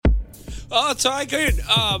Oh, tycoon.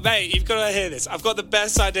 Oh, mate, you've got to hear this. I've got the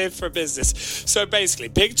best idea for a business. So basically,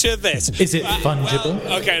 picture this. Is it fungible?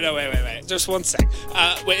 Well, okay, no, wait. Just one sec.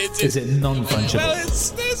 Is it non-fungible?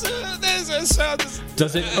 Well, there's a sound.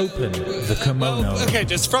 Does it open the kimono? Okay,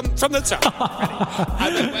 just from the top.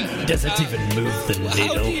 Does it even move the How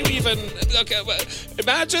needle? do you even... Okay, well,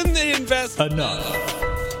 imagine the investment...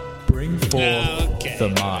 Enough. Bring forth the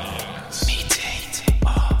minds. Meeting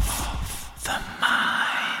of the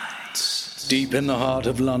minds. Deep in the heart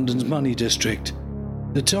of London's money district,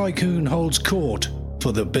 the tycoon holds court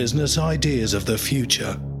for the business ideas of the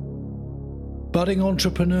future. Budding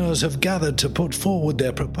entrepreneurs have gathered to put forward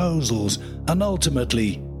their proposals and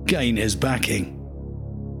ultimately gain his backing.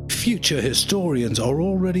 Future historians are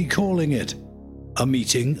already calling it a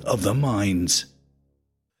meeting of the minds.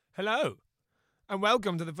 Hello, and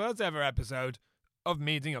welcome to the first ever episode of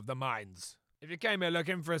Meeting of the Minds. If you came here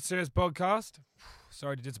looking for a serious podcast,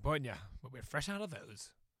 sorry to disappoint you, but we're fresh out of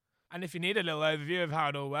those. And if you need a little overview of how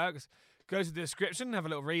it all works, go to the description, have a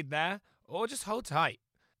little read there, or just hold tight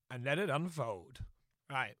and let it unfold.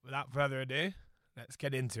 Right, without further ado, let's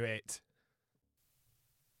get into it.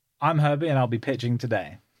 I'm Herbie and I'll be pitching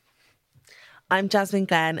today. I'm Jasmine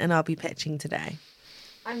Glenn and I'll be pitching today.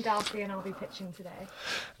 I'm Darcy and I'll be pitching today.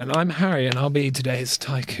 And I'm Harry and I'll be today's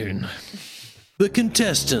tycoon. The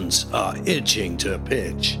contestants are itching to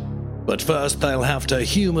pitch. But first they'll have to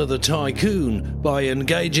humour the tycoon by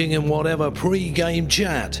engaging in whatever pre-game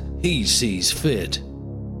chat he sees fit.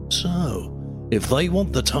 So, if they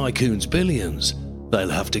want the tycoon's billions, they'll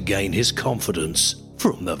have to gain his confidence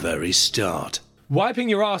from the very start. Wiping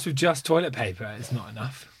your ass with just toilet paper is not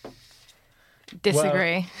enough.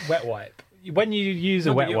 Disagree. Wet wipe. When you use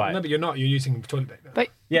a wet wipe. No, but you're not. You're using toilet paper. But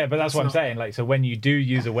Yeah, but that's what I'm not- saying. Like, so when you do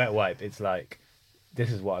use a wet wipe, it's like, this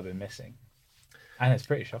is what I've been missing. And it's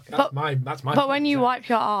pretty shocking. That's my but when you wipe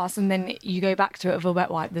your ass and then you go back to it with a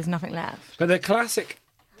wet wipe, there's nothing left. But the classic,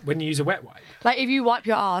 when you use a wet wipe. Like if you wipe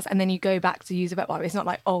your ass and then you go back to use a wet wipe, it's not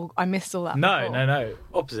like, oh, I missed all that. No, before. no.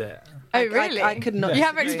 Opposite. Oh, really? I could not. You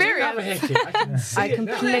have disagree. You have a experience. hickey. I can see I it now.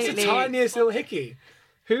 completely- It's the tiniest little hickey.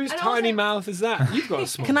 Whose And tiny also- mouth is that? You've got a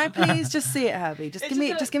small. Can I please just see it, Herbie? Just give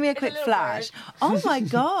me a quick little flash. Oh my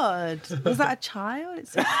God! Was that a child?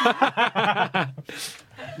 It's so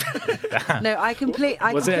no, I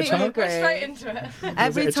completely Was it a child? agree. Straight into it.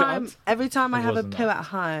 Every Was it a time, child? every time I It have a wasn't poo that. at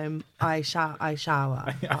home, I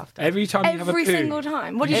shower after. Every time you have a poo. Every single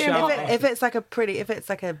time. What do you You do? shower. If it's like a pretty A pretty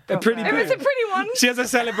proper- If it's a pretty one. She has a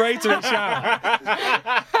celebratory shower.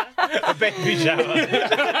 A baby shower.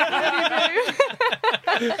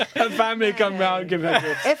 Her family come round and give her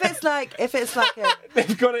gifts. if it's like a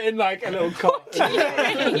They've got it in like a little cot.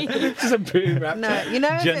 Just a poo wrap. no, you know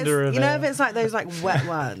if Gender it's, you know if reveal. it's like those like wet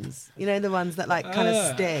ones, you know the ones that like kind of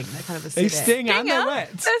sting, they're kind of acidic. They sting and they're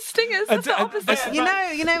wet. They're stingers. That's the opposite.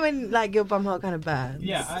 You know when like your bumhole kind of burns.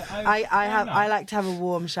 Yeah, I like to have a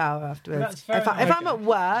warm shower afterwards. That's fair If I'm at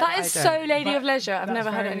work, That is I so don't. lady of leisure. I've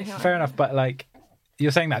never had anything like Fair that. enough, but like,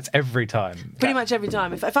 you're saying that's every time. Pretty much every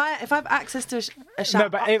time. If I have access to a shower, No,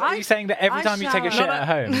 but are you saying that every I time you take a shower- shit at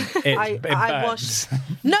home, it I burns? wash.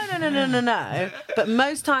 No. But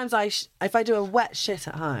most times if I do a wet shit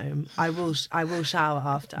at home, I will shower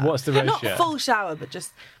after. What's the Not ratio? full shower, but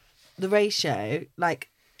just the ratio, like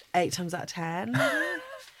 8 times out of 10.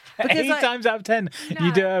 Because, 8 like- times out of 10,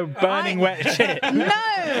 you do a burning wet shit.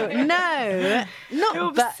 No,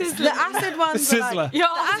 not but the acid ones. Are like, Sizzler. the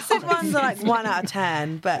acid ones are like 1 out of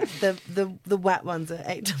 10, but the wet ones are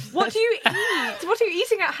 8 times. What do you eat? What are you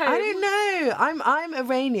eating at home? I don't know. I'm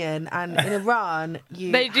Iranian, and in Iran,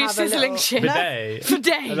 They do have a sizzling little- shit. Bidet. For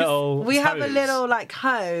days. A little We have a hose. little like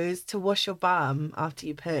hose to wash your bum after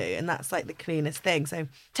you poo, and that's like the cleanest thing. So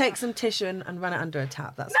take some tissue and run it under a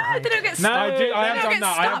tap. That's what I No, they don't do. get No, stuck. I do. I have They done don't get that.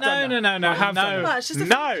 I have stuck. done that. No. I have done No, that. it's just a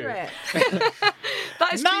No. trick.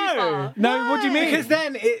 That is too far. No, what do you mean? Why? Because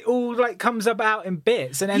then it all like comes about in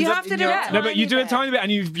bits and ends You up have to in do your... it. No, but you do a bit. tiny bit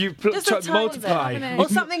and you Just a tiny multiply. bit. Or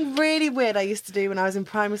something really weird I used to do when I was in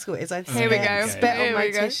primary school is I'd Here we go. spit on Here my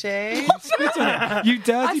we go. tissue. You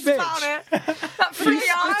dirty I spat on bitch. it. That freaked me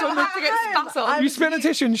out. I have to get spat on. You spit a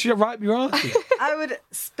tissue and you wipe your ass. I would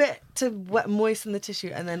spit to moisten the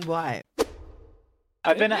tissue and then wipe.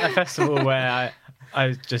 I've been at a festival where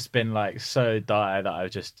I've just been like so dire that I've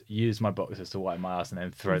just used my boxers to wipe my ass and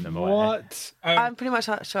then thrown them away. What? I'm pretty much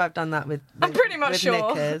sure I've done that with I'm pretty much with sure.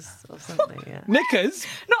 knickers or something. Yeah. Knickers?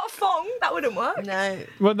 Not a thong. That wouldn't work. No.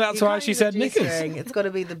 Well, that's you why can't she use a said knickers. G-string. It's got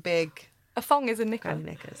to be the big A thong is a knicker. kind of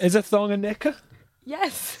knickers. Is a thong a knicker?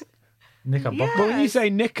 Yes. Knickerbocker. But when you say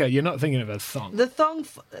knicker, you're not thinking of a thong. The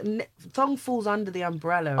thong falls under the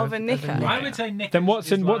umbrella Of a knicker. I would say knickers. Then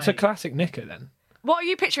what's a classic knicker then? What are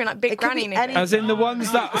you picturing? Like big It could granny be knickers? any- As in the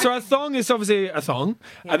ones that. So a thong is obviously a thong,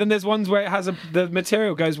 and then there's ones where it has the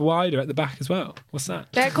material goes wider at the back as well. What's that?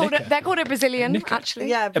 They're called a Brazilian, Knicker. actually.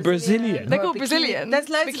 Yeah, A Brazilian? They're Or called bikini. Brazilian. There's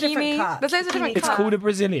loads of different Bikini. cuts. There's loads of different It's cuts. called a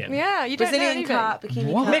Brazilian. Yeah, you don't know Brazilian anything. cut,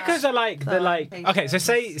 bikini What? cut. Knickers are like the like. Thong, Okay, so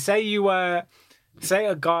say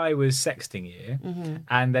a guy was sexting you,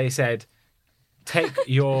 and they said, take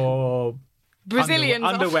your Brazilians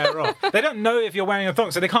off. underwear off. They don't know if you're wearing a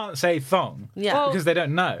thong, so they can't say thong. Yeah. because they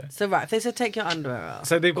don't know. So right, if they said take your underwear off.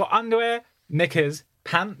 So they've got underwear, knickers,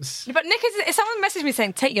 pants. But knickers, if someone messaged me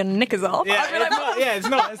saying, take your knickers off, Yeah, I'd be like, it's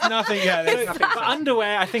not. There's nothing. Yeah, there's nothing. But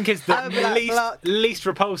underwear, I think, is the I'd be like, least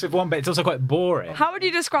repulsive one, but it's also quite boring. how would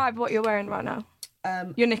you describe what you're wearing right now?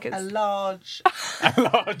 Your knickers. A large.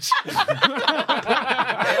 Large.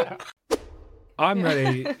 I'm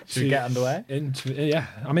ready Should we get underway? Yeah,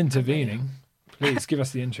 I'm intervening. Please give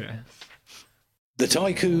us the intro. The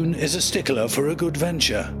tycoon is a stickler for a good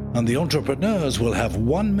venture, and the entrepreneurs will have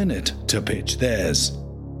 1 minute to pitch theirs.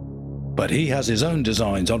 But he has his own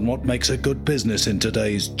designs on what makes a good business in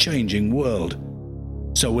today's changing world,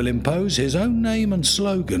 so will impose his own name and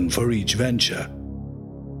slogan for each venture.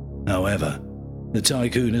 However, the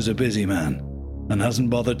tycoon is a busy man and hasn't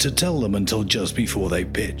bothered to tell them until just before they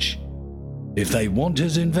pitch. If they want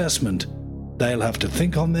his investment, they'll have to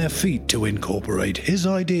think on their feet to incorporate his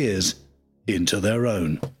ideas into their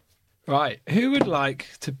own. Right, who would like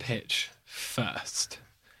to pitch first?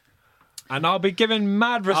 And I'll be given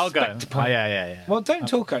mad I'll respect. go. Oh, yeah. Well, don't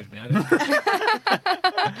talk over me.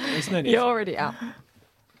 There's no need. You're already out.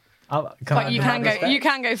 But You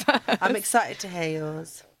can go first. I'm excited to hear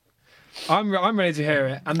yours. I'm ready to hear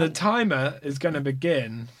it, and the timer is going to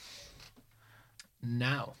begin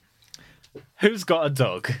now. Who's got a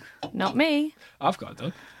dog? Not me. I've got a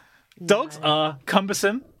dog. Dogs are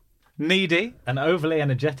cumbersome, needy, and overly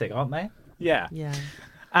energetic, aren't they? Yeah. Yeah.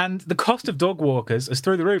 And the cost of dog walkers is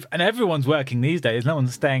through the roof, and everyone's working these days. No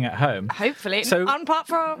one's staying at home. Hopefully. So- Apart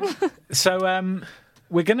from... So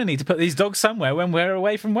we're going to need to put these dogs somewhere when we're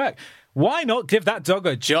away from work. Why not give that dog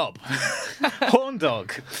a job? Horn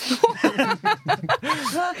dog.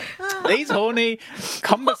 These horny,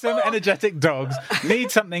 cumbersome, energetic dogs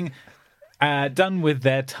need something done with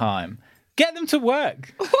their time. Get them to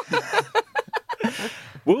work.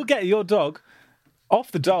 We'll get your dog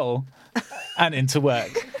off the dole and into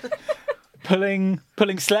work. Pulling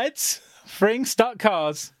sleds, freeing stuck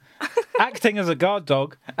cars, acting as a guard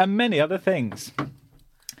dog, and many other things.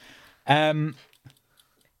 Horn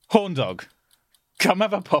dog, come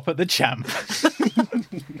have a pop at the champ.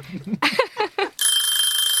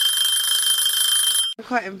 I'm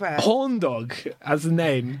quite impressed. Horn dog as a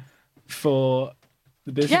name for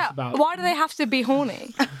the business Yeah, about. why do they have to be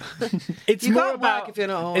horny? It's You more can't about work if you're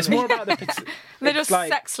not horny. It's more about the. They're it's just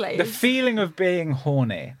sex slaves. The feeling of being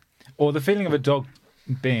horny, or the feeling of a dog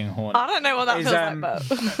being horny. I don't know what that is, feels like,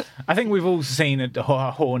 but... I think we've all seen a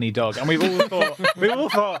horny dog, and we've all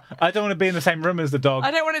thought, I don't want to be in the same room as the dog.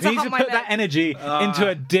 I don't want it to We need hump to my put leg. that energy into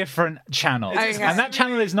a different channel, Okay. and that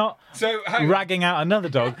channel is not ragging out another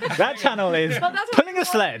dog. That channel is pulling a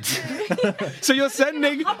sled. So you're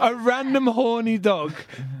sending a random horny dog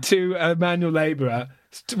to a manual labourer,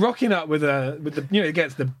 rocking up with the it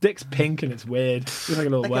gets the dick's pink and it's weird. It's like a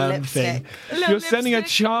little Like a worm lipstick. thing. A little You're sending a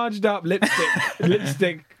lipstick. charged up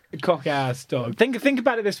lipstick cock ass dog. Think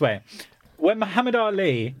about it this way: when Muhammad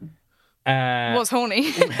Ali. was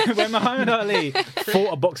horny. When Muhammad Ali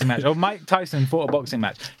fought a boxing match, or Mike Tyson fought a boxing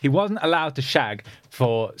match, he wasn't allowed to shag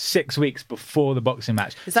for 6 weeks before the boxing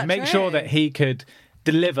match Is to that make true? sure that he could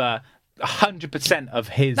deliver 100% of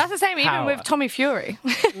his. That's the same even power. with Tommy Fury.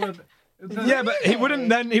 Yeah, but he wouldn't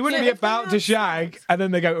be about to shag, and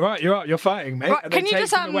then they go, right, you're up, you're fighting, mate. Right, And can they you take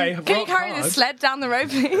just him away, can you rock carry hard. this sled down the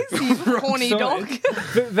road, please? You horny solid. dog.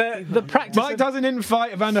 the practice. Mike Tyson didn't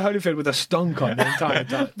fight Evander Holyfield with a stonk on the entire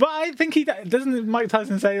time. But I think he doesn't. Mike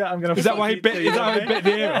Tyson say that I'm going to. Is that why he bit? Is that why he bit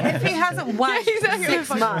the ear off? If he hasn't wanked he's for only 6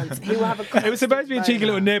 like- months, he will have a. It was supposed to be a cheeky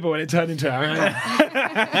little nibble, and it turned into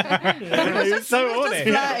He was so horny.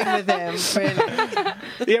 flirting with him. Really.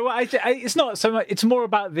 Yeah, well, it's not so much. It's more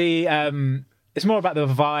about the. It's more about the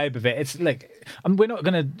vibe of it. It's like we're not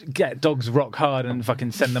gonna get dogs rock hard and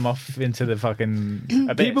fucking send them off into the fucking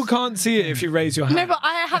abyss. People can't see it if you raise your hand. No, but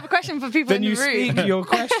I have a question for people Then in you the room. speak your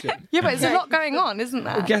question. Yeah, but there's a lot going on, isn't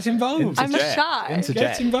there? Get involved. I'm Interject. shy. Get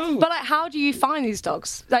Interject. involved. But like, how do you find these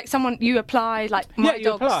dogs? Like, you apply. Like, my Yeah, you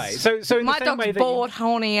dog's, apply. So in my the same way dog's that bored,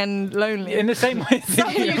 horny, and lonely. in the same way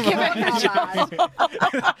that you give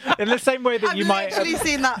it in the same way that I've you might. literally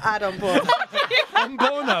seen that ad on board. On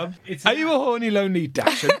Pornhub, are you a horny, lonely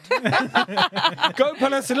dachshund? Go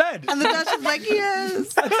pull a sled. And the Dutch is like,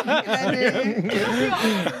 yes.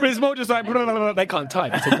 But it's more just like, blah, blah, blah, they can't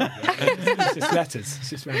type. It's just letters. It's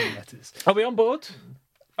just random letters. Are we on board?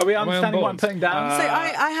 Are we understanding on what I'm board? putting down? So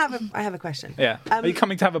I have a question. Yeah. Are you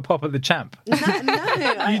coming to have a pop at the champ? No,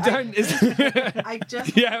 You don't. I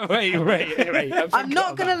just. Yeah, wait. I'm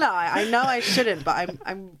not gonna lie. I know I shouldn't, but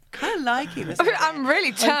I'm kind of liking this. I'm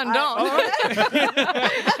really turned on. All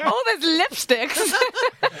those lipsticks.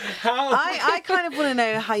 I kind of want to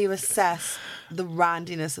know how you assess the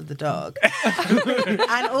randiness of the dog,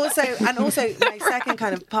 and also my second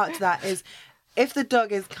kind of part to that is, if the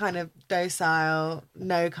dog is kind of docile,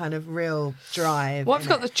 no kind of real drive. What's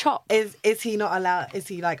got the chop? Is he not allowed? Is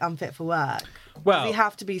he like unfit for work? Well, Does he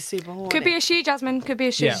have to be super horny? Could be a she, Jasmine. Could be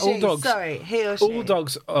a she. Yeah, all dogs. Sorry, he or she. all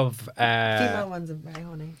dogs of Female ones are very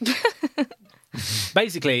horny.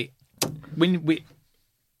 basically, when we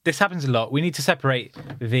this happens a lot. We need to separate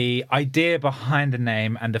the idea behind the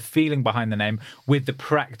name and the feeling behind the name with the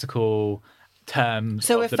practical terms.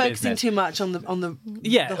 So of we're the focusing business. too much on the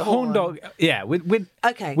Yeah, the horn dog. Yeah,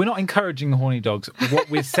 Okay. We're not encouraging horny dogs. What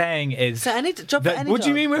we're saying is, So any drop That- any What do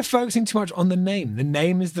you dog. mean we're focusing too much on the name? The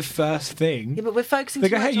name is the first thing. Yeah, but we're focusing They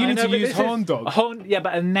too go, much hey, you on need to but use this is- horn dog. Yeah,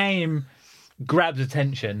 but a name grabs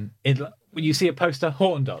attention. When you see a poster,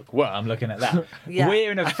 horn dog. Well, I'm looking at that. Yeah.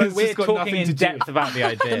 We're It's we're just got talking nothing in to do depth about the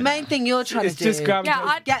idea. The main thing you're trying It's to do just grabbing.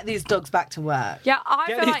 Yeah, get these dogs back to work. Yeah, I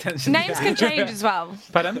Get feel the like attention names back. can change as well.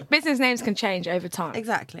 Pardon? Business names can change over time.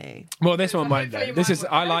 Exactly. Well, this one might though. This is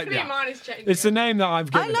I like that. It's the name that I've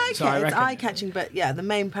I given like it, so I it. It's reckon. eye catching, but yeah, the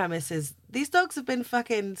main premise is these dogs have been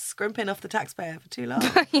fucking scrimping off the taxpayer for too long.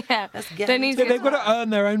 Yeah. Let's get They them need to to They've got to earn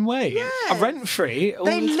their own way. Yes. Rent free.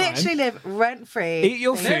 They literally live rent free. Eat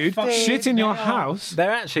your food, shit in your house.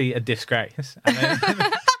 They're actually a disgrace. And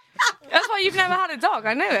That's why you've never had a dog.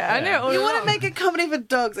 I knew it. I knew it all You want along. to make a company for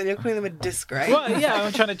dogs and you're calling them a disgrace? well, yeah,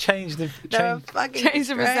 I'm trying to change the. They're a Change. fucking Change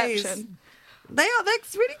the disgrace. reception. They're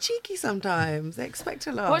really cheeky sometimes. They expect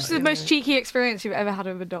a lot. What's the you most know. cheeky experience you've ever had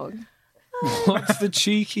with a dog? What's the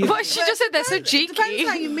cheeky? What she just said they're so cheeky. Depends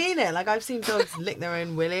how you mean it. Like I've seen dogs lick their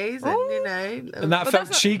own willies, and you know. And that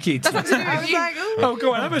felt cheeky. To me. I was like, ooh. Oh,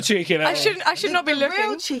 go on, have a cheeky. I should not be The looking.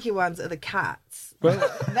 real cheeky ones are the cats. Well,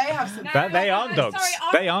 They have some. They aren't dogs.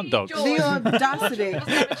 They aren't dogs. The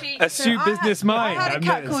audacity. astute business mind. I had a I'm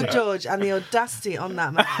cat noticing. called George, and the audacity on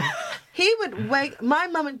that man. He would wake my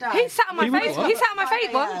mum and dad. He sat on my would face. what? He sat on my face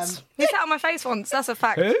 5 once. He sat on my face once. That's a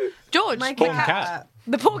fact. Who? George, My the cat.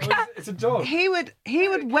 The poor cat. It's a dog. He would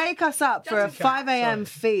wake us up for a Just a cat, 5 a.m. sorry.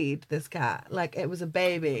 feed. This cat, like it was a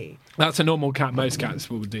baby. That's a normal cat. Most cats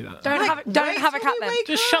will do that. Don't have a cat then.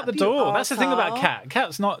 Just shut the door. That's the thing about cat.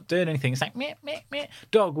 Cat's not doing anything. It's like meh, meh, meh.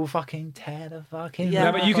 Dog will fucking tear the fucking. Yeah.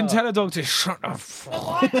 Yeah, but you can tell a dog to shut up.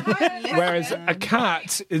 Whereas a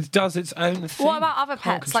cat does its own thing. What about other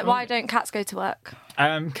Can't pets? Like, control why it. don't cats go to work?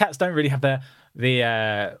 Cats don't really have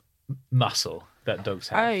the muscle that dogs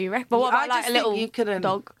have. Oh, you reckon? But what I about like just a think little you couldn't,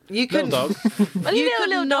 dog? You couldn't. dog. You could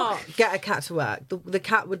little not dog. get a cat to work. The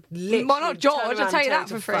cat would literally. Why not George? turn I'll around tell you and that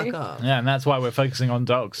tell for to free. fuck off. Yeah, and that's why we're focusing on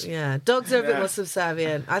dogs. Yeah, dogs are a bit more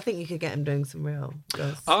subservient. I think you could get him doing some real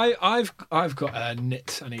dogs. I've got a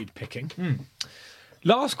nit I need picking.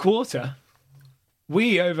 Last quarter,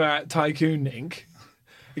 we over at Tycoon Inc.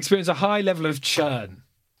 experienced a high level of churn.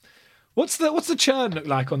 What's the churn look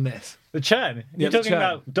like on this? The churn. Yeah, You're the talking churn.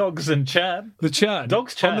 about dogs and churn. The churn.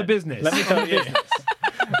 Dogs churn on the business. Let me tell you.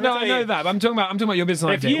 No, I know that. But I'm talking about your business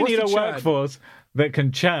If idea. you What's need the a churn? workforce that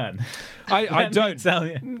can churn, I let me don't. tell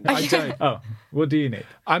you. I don't. Oh, what do you need?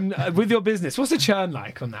 I'm with your business. What's the churn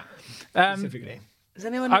like on that specifically? Does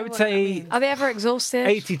anyone? I know would what say that means? Are they ever exhausted?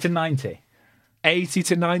 80 to 90. 80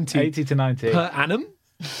 to 90 80 to 90. per annum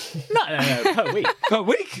No, per week. per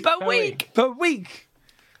week. Per week. Per week.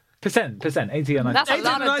 Percent, 80 or 90. That's a 80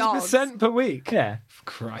 lot to of dogs. 90% per week. Yeah,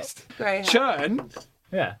 Christ. Greyhound. Churn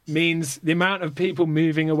yeah. means the amount of people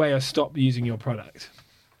moving away or stop using your product.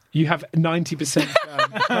 You have 90%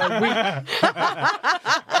 churn per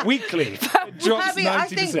week. Weekly. It drops Abby, I 90%.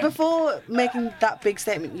 think before making that big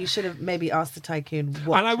statement, you should have maybe asked the tycoon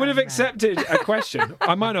what. And I would have churn meant. accepted a question.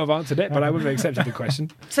 I might not have answered it, but I would have accepted the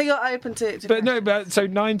question. So you're open to. But no, but so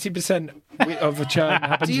 90% of the churn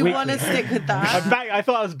happens Do you weekly. want to stick with that? I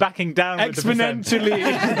thought I was backing down with the percent.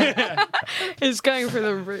 Exponentially. It's going through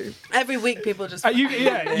the roof. Every week, people just. You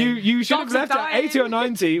should have Dogs are left it at dying. 80 or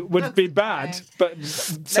 90 would be bad, but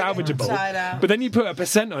salvageable. Side out. But then you put a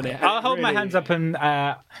percent on it. I'll hold my really- hands up and,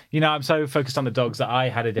 I'm so focused on the dogs that I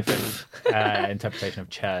had a different interpretation of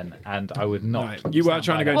churn, and I would not. Right, you were stand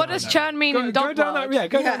trying to by go that. What does churn mean in Go dog down world? that,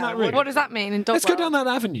 go down that route. What does that mean in dog Let's world? go down that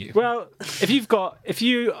avenue. Well, if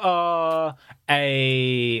you are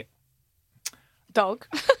Dog.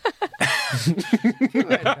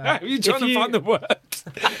 Are you trying to find the word?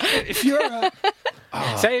 If you're a...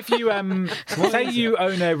 Say if you say you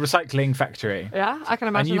own a recycling factory. Yeah, I can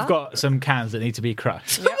And imagine you've got some cans that need to be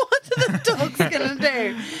crushed. What are the dogs going to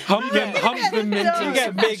do? Hump them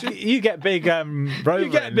into... You get big Rover. You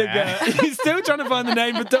get in big. there. He's still trying to find the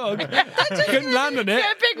name for dog. Couldn't land on it.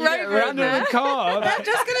 Get a big Rover in Land on a car.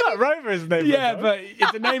 Just going to Rover is name. Yeah, but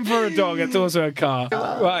it's a name for a dog. It's also a car.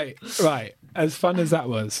 Right. As fun as that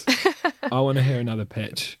was, I want to hear another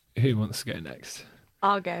pitch. Who wants to go next?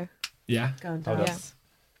 I'll go. Yeah. go on, Yeah.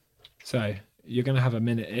 So you're going to have a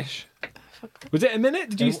minute-ish. Was it a minute?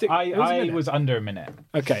 Did you stick? It was a I minute. was under a minute.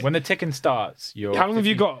 Okay. When the ticking starts, you're. How long have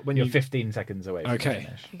you got when you're you- 15 seconds away? From Okay.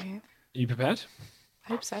 finish. Okay. You prepared?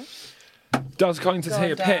 Hope so. Does Collington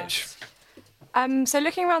hear a pitch? So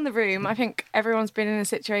looking around the room, I think everyone's been in a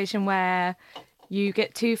situation where you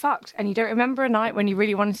get too fucked and you don't remember a night when you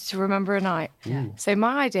really wanted to remember a night. Yeah. So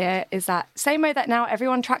my idea is that same way that now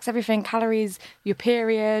everyone tracks everything, calories, your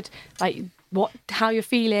period, like how you're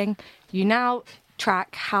feeling, you now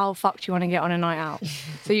track how fucked you want to get on a night out.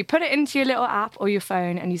 So you put it into your little app or your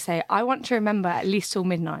phone and you say, I want to remember at least till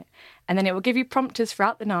midnight. And then it will give you prompters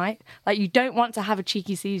throughout the night. Like, you don't want to have a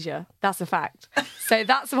cheeky seizure. That's a fact. So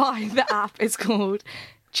that's why the app is called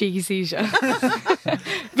Cheeky Seizure.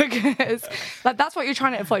 Because like that's what you're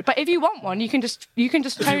trying to avoid. But if you want one, you can just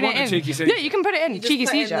tone want it a in. cheeky seizure. Yeah, you can put it in. just Cheeky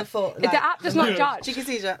put in seizure. the The app does not judge. Cheeky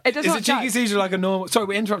seizure. It does Is not a cheeky judge. seizure like a normal... Sorry,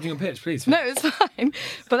 we're interrupting your pitch, please. No, it's fine.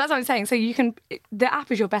 But that's what I'm saying. So the app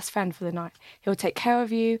is your best friend for the night. He'll take care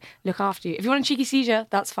of you, look after you. If you want a cheeky seizure,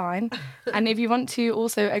 that's fine. And if you want to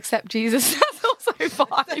also accept Jesus, that's also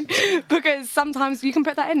fine. Because sometimes you can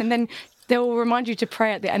put that in and then they will remind you to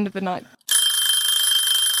pray at the end of the night.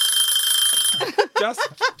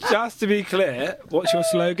 Just to be clear, what's your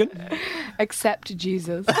slogan? Accept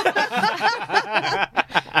Jesus.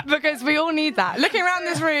 Because we all need that. Looking around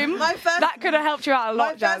this room, that could have helped you out a My lot,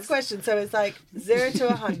 first Jazz. question, so it's like 0 to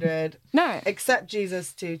 100. No. Accept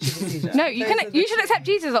Jesus to cheeky seizure. No, you should accept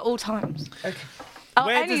Jesus at all times. Okay. Oh,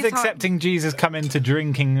 Where does anytime. accepting Jesus come into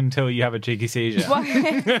drinking until you have a cheeky seizure? Well,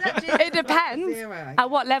 it depends 0. at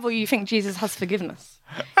what level you think Jesus has forgiveness.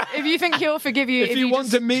 If you think he'll forgive you, If you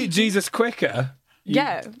want to meet Jesus quicker...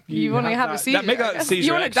 you want to have a seizure. That make that seizure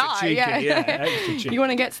you want to extra die, cheeky. yeah. Extra cheeky. You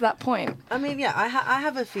want to get to that point. I mean, yeah, I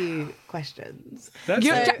have a few questions. That's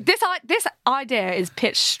You- it. this idea is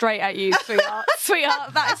pitched straight at you, sweetheart.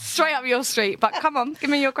 Sweetheart, that is straight up your street. But come on, give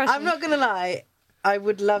me your question. I'm not going to lie, I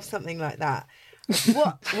would love something like that.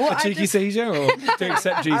 What A cheeky seizure or to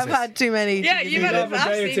accept Jesus? I've had too many. Yeah, cheeky you've seizures. had Love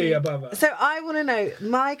a deity above us. So I want to know,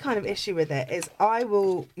 my kind of issue with it is I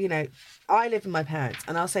will, I live with my parents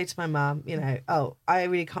and I'll say to my mum, oh, I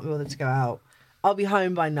really can't be bothered to go out. I'll be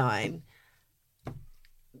home by 9.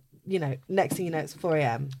 Next thing you know, it's 4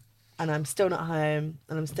 a.m. and I'm still not home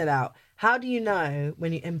and I'm still out. How do you know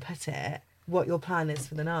when you input it what your plan is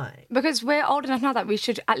for the night? Because we're old enough now that we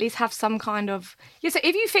should at least have some kind of... Yeah, so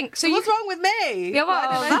if you think... So What's wrong with me? Yeah,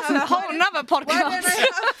 well, that's a whole nother Why don't I podcast.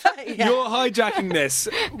 have that yet? You're hijacking this.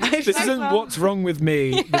 This isn't What's Wrong With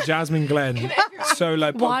Me, the Jasmine Glenn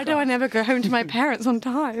solo podcast. Why do I never go home to my parents on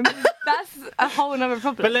time? That's a whole other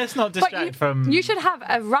problem. But let's not distract from... You should have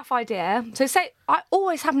a rough idea. So say, it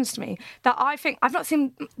always happens to me that I think, I've not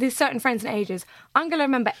seen these certain friends in ages. I'm going to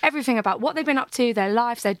remember everything about what they've been up to, their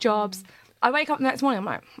lives, their jobs. I wake up the next morning, I'm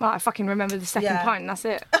like, well, I fucking remember the second pint and that's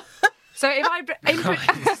it. So if I if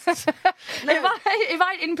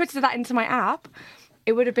I inputted that into my app,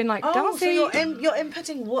 it would have been like, Oh, Darcy. so you're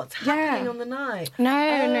inputting what's happening on the night.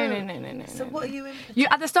 No. So what are you inputting? You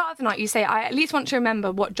at the start of the night, you say, I at least want to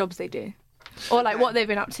remember what jobs they do, or like what they've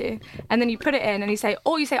been up to, and then you put it in, and you say,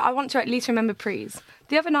 I want to at least remember prees.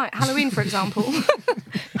 The other night, Halloween, for example.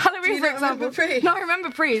 Halloween, for not example. remember prees? No, I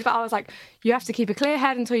remember prees, but I was like, you have to keep a clear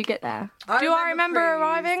head until you get there. Do I remember prees,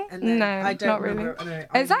 arriving? and then No, I don't not remember, really. no,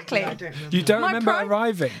 Exactly. I don't remember. You don't My remember pro-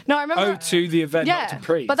 arriving? No, I remember. Oh, to the event, Yeah, not to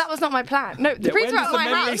pre. but that was not my plan. No, the Yeah, prees when were does at the my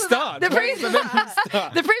memory house. start? The When prees does the memory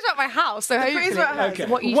start? the prees were at my house, so hopefully. prees were at home. Okay.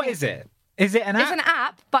 What you What should- is it? Is it an app? It's an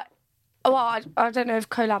app, but I don't know if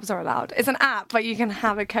collabs are allowed. It's an app, but you can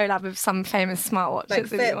have a collab with some famous smartwatches Like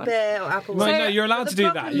if you want. Fitbit or Apple Well, Watch. no, you're allowed to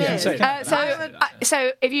do that. You can say that.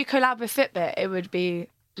 So if you collab with Fitbit, it would be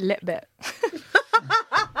Litbit.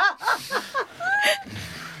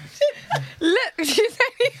 Did you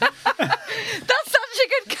say? That's such a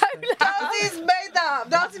good collab. Darcy's made that up.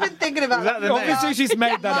 Darcy's been thinking about that that. the Obviously, she's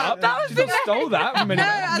made that up. That was She the just stole that from anyone.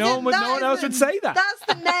 as No in one that is else the- would say that. That's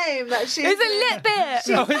the name that she. It's a Litbit.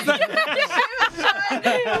 Oh, is that- She was trying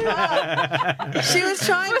She was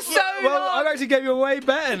trying to. Well, I actually gave you a way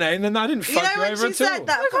better name, and I didn't fuck you, when over she at all. said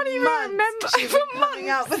that, I can't even remember. For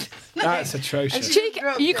months. That's atrocious.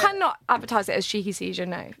 You cannot advertise it as cheeky seizure.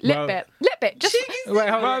 No, Well- lip bit. Just Wait,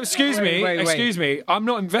 hold Well, on. excuse me. Wait. Excuse me. I'm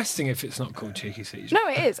not investing if it's not called cheeky seizure. no,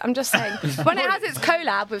 it is. I'm just saying when it has its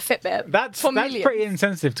collab with Fitbit. That's for millions. pretty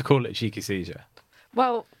insensitive to call it cheeky seizure.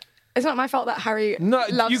 Well, it's not my fault that Harry No,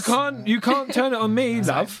 loves. you can't turn it on me,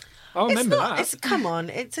 love. I'll It's remember not. that. Come on.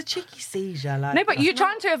 It's a cheeky seizure. Like, No, but you're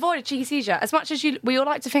trying to avoid a cheeky seizure. As much as we all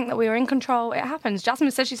like to think that we are in control, it happens. Jasmine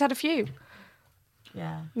says she's had a few.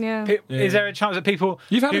 Yeah. Yeah. Is there a chance that people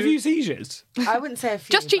You've had a who- few seizures. I wouldn't say a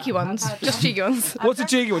few. Just cheeky but ones. I've had- Just cheeky ones. What's a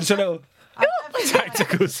cheeky one? Just a little.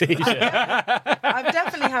 tactical seizure? I've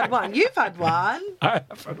definitely had one. You've had one. I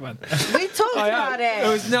have had one. We talked about There it.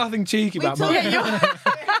 was nothing cheeky about talked- mine.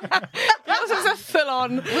 Yours was a full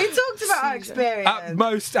on. We talked about our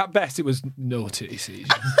experience. At best, it was naughty seizures.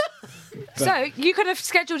 So you could have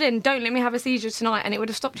scheduled in, don't let me have a seizure tonight, and it would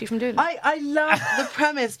have stopped you from doing it. I love the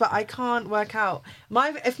premise, but I can't work out.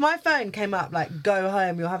 If my phone came up like, go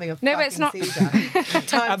home, you're having a No, fucking but it's not-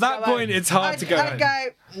 seizure. At that point, it's hard to go I'd home.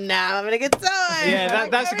 go, no, I'm having a good time. Yeah,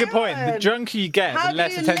 Like, that's a good carry point. The on. drunker you get, How the do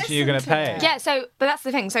less you attention you're going to listen to pay. it? Yeah, but that's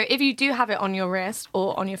the thing. So if you do have it on your wrist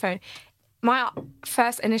or on your phone, my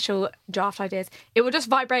first initial draft idea is it will just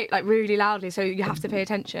vibrate like really loudly, so you have to pay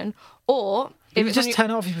attention. Or if You it's just on your... turn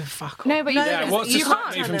it off, you fuck. No, but Yeah, what's to you stop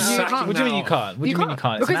can't. me from You sacking can't. What do you mean you that can't? What do you mean you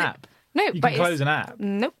can't? It's an Because app. No, You but can close it's... an app.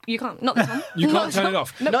 Nope, you can't. Not this one. You Not can't this turn one. it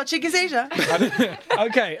off. Not cheeky seizure.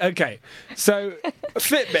 Okay. So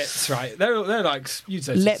Fitbits, right? They're like you'd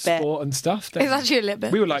say Lit bit. sport and stuff. don't It's you? actually a little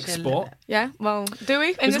bit. We were like Actually a sport. little Yeah, well, do we?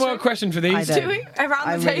 In There's this more a room? question for I these. don't. Do we? Around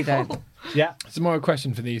I the really table? don't. Yeah. There's more a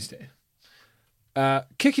question for these two.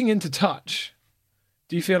 Kicking into touch.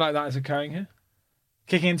 Do you feel like that is occurring here?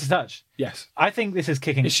 Kicking into touch. Yes. I think this is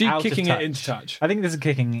kicking Is she out kicking of it into touch? I think this is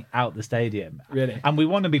kicking out the stadium. Really? And we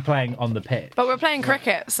want to be playing on the pitch. But we're playing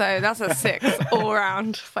cricket, so that's a 6 all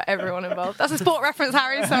round for everyone involved. That's a sport reference,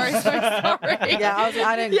 Harry. Sorry, so sorry. Yeah,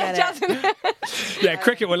 I don't Yeah, get it. Jasmine. Yeah,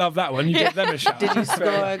 cricket will love that one. You give them a shot. Did you score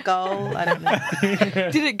a goal? I don't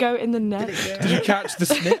know. Did it go in the net? Did you catch the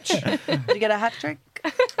snitch? Did you get a hat trick?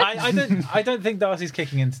 I don't think Darcy's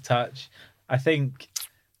kicking into touch. I think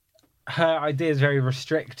her idea is very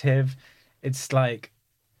restrictive. It's like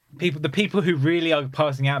the people who really are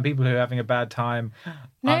passing out, people who are having a bad time.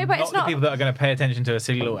 No, are but it's the not- people that are going to pay attention to a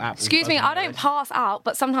silly little app. Excuse me, I don't pass out,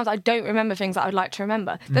 but sometimes I don't remember things that I'd like to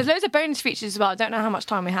remember. There's loads of bonus features as well. I don't know how much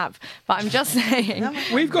time we have, but I'm just saying.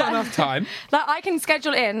 We've got enough time. Like, I can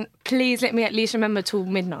schedule in, please let me at least remember till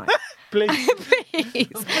midnight. Please. Please.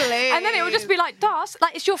 And then it will just be like, Das,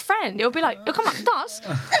 like, it's your friend. It will be like, oh, come on, Das.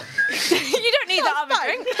 You don't need that other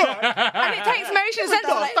drink. And it takes motion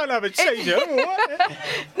sensors. Like, Don't have a seizure.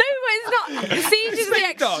 no, it's not. Seizures is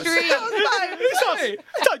the Das. extreme.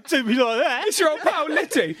 Don't do me like that. It's your old pal,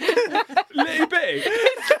 Litty. Litty Bitty.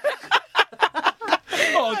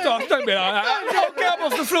 Oh, Das, don't be like that. Oh, get up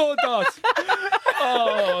off the floor, Das.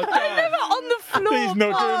 Oh, Das. On the floor. He's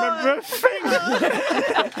not going to remember a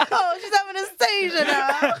thing. Oh, she's having a seizure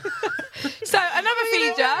now. So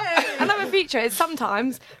another feature is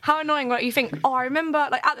sometimes how annoying when you think, oh, I remember,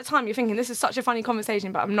 like at the time you're thinking this is such a funny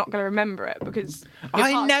conversation, but I'm not going to remember it because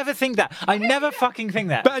I never think that. I never fucking think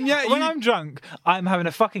that. But- and yet when you- I'm drunk, I'm having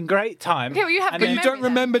a fucking great time. Okay, well, you have And good then- You don't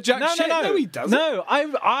remember jack No, shit? no, no. he doesn't. No,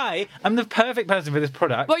 I am the perfect person for this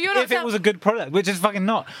product. Well, you're not if it was a good product, which is fucking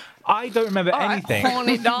not. I don't remember anything.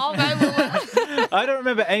 Horny dog. I don't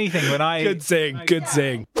remember anything when I. Good seeing, good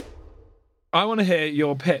seeing. I want to hear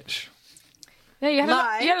your pitch. Yeah, you had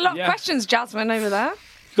a lot of Yeah. questions, Jasmine, over there.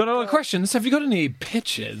 You've got a lot of questions. Have you got any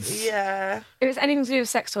pitches? Yeah. If it's anything to do with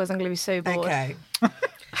sex toys, I'm going to be so bored. Okay.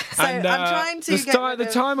 So And, I'm trying to the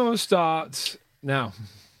timer will start now.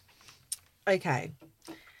 Okay.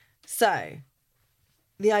 So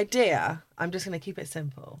the idea, I'm just going to keep it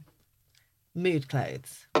simple. Mood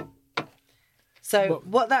clothes. So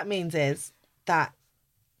what that means is that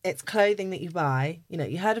it's clothing that you buy. You know,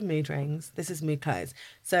 you heard of mood rings. This is mood clothes.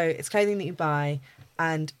 So it's clothing that you buy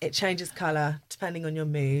and it changes colour depending on your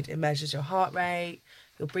mood. It measures your heart rate,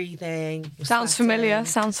 your breathing. Your Sounds sweating, familiar.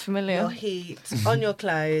 Sounds familiar. your heat on your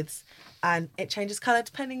clothes, and it changes colour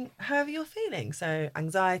depending however you're feeling. So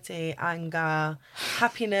anxiety, anger,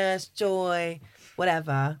 happiness, joy,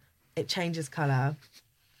 whatever, it changes colour.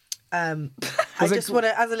 I just want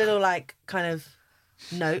to, as a little like kind of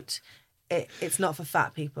note, it's not for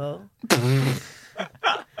fat people.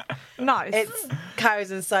 Nice. It carries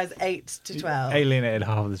in size 8 to 12. Alienated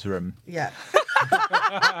half of this room. Yeah.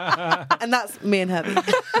 And that's me and Herbie.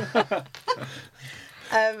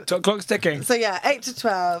 Clock's ticking. So yeah, 8 to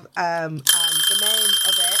 12. And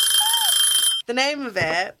the name of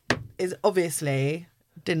it is obviously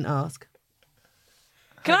Didn't Ask.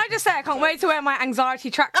 Can I just say, I can't wait to wear my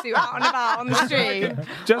anxiety tracksuit out and about on the street.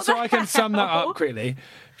 Just so I can sum that up quickly,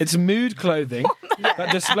 it's mood clothing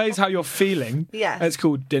that displays how you're feeling. Yes. It's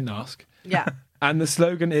called Didn't Ask. Yeah. And the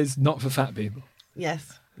slogan is not for fat people.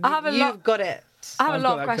 Yes. I have a lot. You've got it. I have I've a got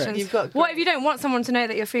lot that of correct. questions. You've got What great. if you don't want someone to know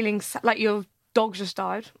that you're feeling like your dog just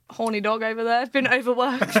died? Horny dog over there, been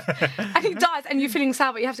overworked, and he dies, and you're feeling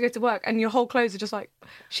sad, but you have to go to work, and your whole clothes are just like,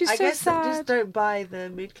 she's I so guess sad. just don't buy the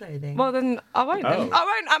mood clothing. Well, then I won't. Then. I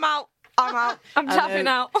won't. I'm out. I'm tapping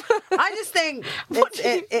out. I just think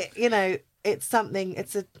it's something.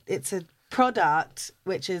 It's a product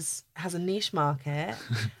which has a niche market.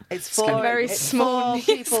 It's for Very it's small, for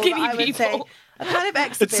people that skinny I would say people. a kind of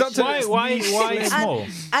exhibition. something Why small?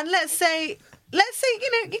 And let's say you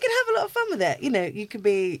can have a lot of fun with it. You could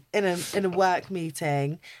be in a work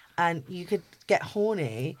meeting and you could get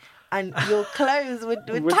horny. And your clothes would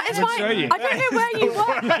That is would why show you. I don't know where you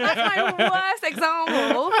work. That's my worst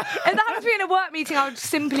example. If that happened to be in a work meeting, I would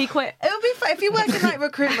simply quit. It would be fun if you work in like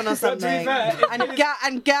recruitment or something. fair,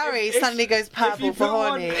 and Gary suddenly goes purple for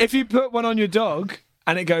horny. If you put one on your dog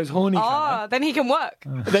and it goes horny colour, Then he can work.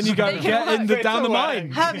 then you go Then you get can in down the mine.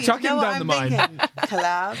 Herbie, Chuck you know him what down I'm the mine. thinking?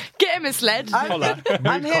 Collab. Get him a sled.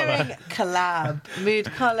 I'm hearing collab, mood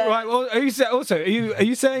collar. Right. Well, are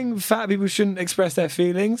you saying fat people shouldn't express their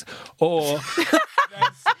feelings, or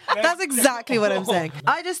That's exactly what I'm saying.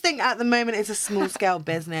 I just think at the moment it's a small scale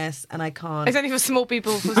business, and I can't. It's only for small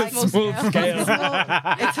people. For small small scale. scale?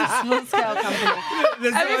 It's a small scale company.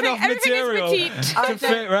 There's not enough Everything is material petite. to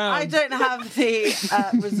fit round. I don't have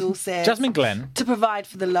the resources Jasmine Glenn, to provide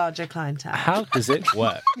for the larger clientele. how does it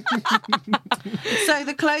work? So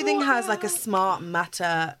the clothing has like a smart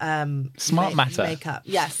matter. Smart matter? makeup.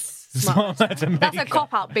 Yes. Smart matter That's a makeup.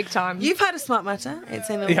 cop out, big time. You've had a smart matter. It's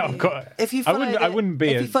in. Yeah, I've got it. If you I follow wouldn't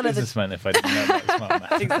be a if you follow businessman if I didn't know about smart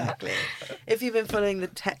matter. Exactly. If you've been following the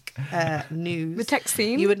tech news, The tech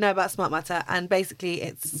scene. you would know about Smart Matter. And basically,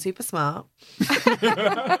 it's super smart,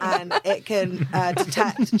 and it can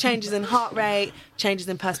detect changes in heart rate, changes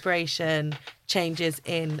in perspiration, changes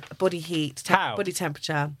in body heat, How? body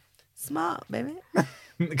temperature. Smart, baby.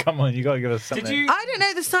 Come on, you got to give us something. Did you? I don't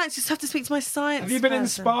know the science. You just have to speak to my science. Have you been person.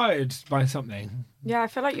 inspired by something? Yeah, I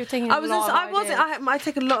feel like you're taking. I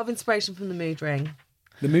take a lot of inspiration from the mood ring.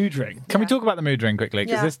 The mood ring. Can we talk about the mood ring quickly?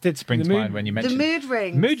 Because Yeah. this did spring The to mood- mind when you The mentioned mood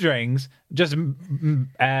ring. Mood rings just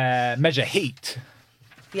measure heat.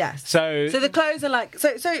 Yes. So the clothes are like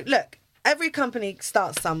so look, every company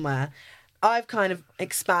starts somewhere. I've kind of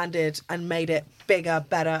expanded and made it bigger,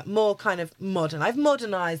 better, more kind of modern. I've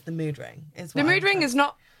modernized the mood ring. The mood ring is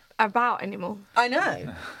not about anymore. I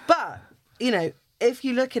know. But, if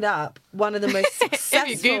you look it up, one of the most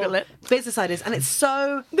successful Google it. business ideas, and it's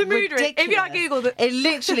so The mood ring. ridiculous. If you like Google it. It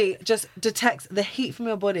literally just detects the heat from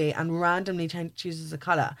your body and randomly chooses a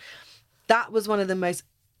colour. That was one of the most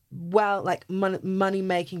money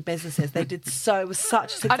making businesses. They did so. It was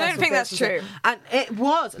such a successful I don't think that's business. true. And it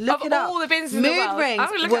was. Look Of it up. all the businesses in the Mood world, rings I'm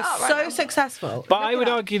gonna look were it up right so now. successful. But Look I it would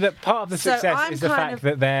up. argue that part of the So success I'm is the kind fact of-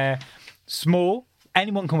 that they're small.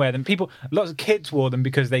 Anyone can wear them. Lots of kids wore them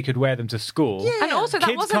because they could wear them to school. Yeah. And also, that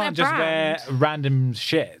Kids wasn't can't a just brand. wear random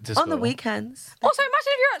shit to school. On the weekends. Also, imagine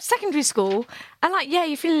if you're at secondary school and,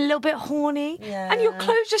 you're feeling a little bit horny, Yeah. and your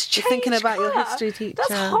clothes just change. You're thinking about your colour. history teacher.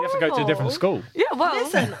 That's You horrible. You have to go to a different school. Yeah, well,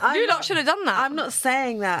 Listen, I'm you lot not- should have done that. I'm not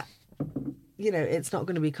saying that, it's not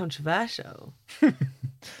going to be controversial.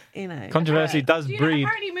 Controversy does Do you know, breed.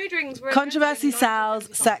 apparently mood rings were Controversy invented in sells,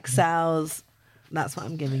 1970 sex sells. That's what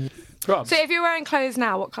I'm giving you. Probs. So if you're wearing clothes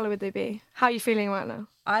now, what colour would they be? How are you feeling right now?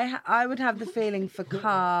 I would have the feeling for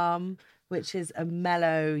calm, which is a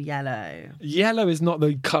mellow yellow. Yellow is not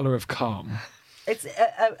the colour of calm. It's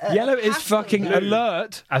Yellow is fucking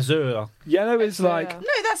alert. Azure. Yellow is like No,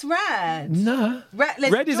 that's red. no.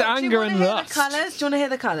 Listen, Red is anger and lust. Do you want to hear the colours? Do you want to hear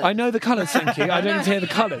the colours? I know the colours, thank you. I don't need to hear the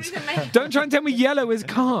colours. Don't try and tell me yellow is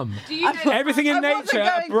calm. Everything in I wasn't nature, a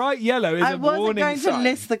going- bright yellow is I a wasn't warning going to sign.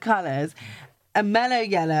 list the colours. A mellow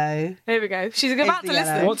yellow. Here we go. She's about the to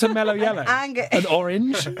listen. yellow. What's a mellow yellow? anger- An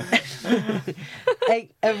orange?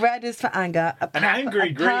 A red is for anger. An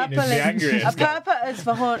angry green is purple the angriest. A purple is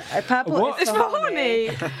for horny. A purple What? is It's for for horny.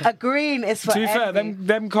 horny. A green is for To be fair, envy.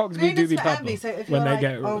 them cogs Green do is be for purple envy, so if when you're they like,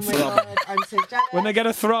 get oh my throbbing. God, I'm so jealous. When they get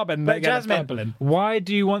a throbbing, they But get a Jasmine, purpling. why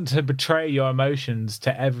do you want to betray your emotions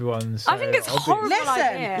to everyone? So I think it's obvious? horrible.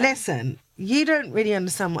 idea. Listen. You don't really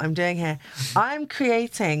understand what I'm doing here. I'm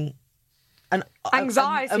creating a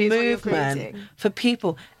Anxiety is what you're movement creating. for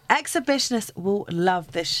people. Exhibitionists will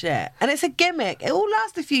love this shit. And it's a gimmick. It will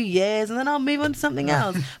last a few years and then I'll move on to something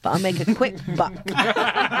else. But I'll make a quick buck. You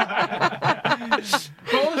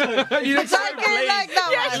look so Tycoon like that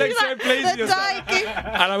You one. look so pleased with The yourself. tycoon.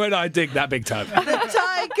 And I went, I dig that big time. The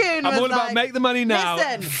tycoon I'm was all about like, make the money now,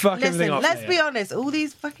 fuck everything off let's later. be honest. All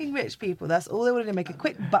these fucking rich people, that's all they want to do, make a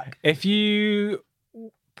quick buck. If you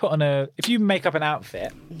if you make up an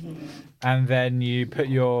outfit and then you put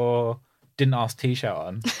your didn't ask t-shirt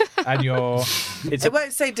on and It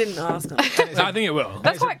won't say didn't ask. I think it will.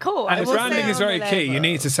 That's quite cool. and It will Branding say is on very the key. label. You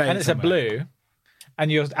need to say and it it's a somewhere. blue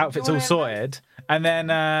and your outfit's all sorted and then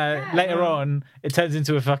later on it turns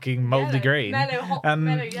into a fucking mouldy green mellow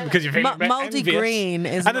yellow. because you're feeling Mouldy envious. green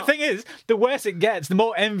is and not... the thing is, the worse it gets, the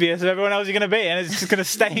more envious of everyone else you're going to be, and it's just going to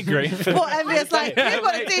stay green. What envious? Like, you've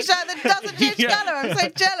got a t-shirt that doesn't change colour. I'm so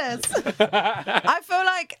jealous. I feel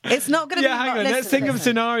like it's not going to be... Yeah, hang on. Let's think of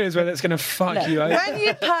scenarios where that's going to fuck you over. When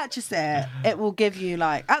you purchase it, it will give you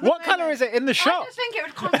like... What colour is it in the I shop? just think it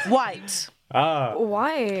would constantly... White. Ah,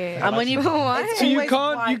 Why? And when you... Why? it's So you always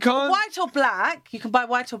can't- white. you can't- White or black. You can buy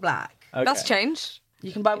white or black. okay. That's changed.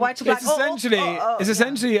 You can buy white or black. It's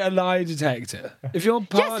essentially a lie detector. If your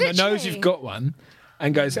partner knows literally. you've got one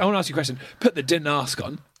and goes, I want to ask you a question, put the didn't ask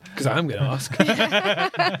on, because I'm going to ask.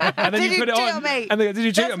 And then Did you put you it cheat on. on me? And they go, did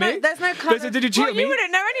you cheat There's on no- me? there's no They colour. said, did you cheat Well, on you me?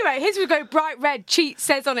 wouldn't know anyway. His would go bright red, cheat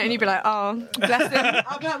says on it, and you'd be like, oh, bless him.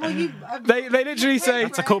 I'm like, well, you... They literally say,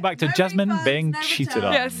 That's a callback to No Jasmine refunds, being no cheated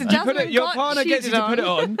on. returns. Yes, you put Jasmine it, your got partner gets you cheated to put it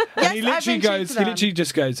on, and Yes, he I've literally been goes, cheated he on. literally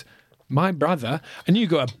just goes, my brother, and you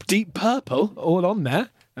got a deep purple all on there.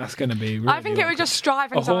 That's going to be really I think it would just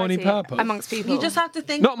strive A horny anxiety purple. amongst people. You just have to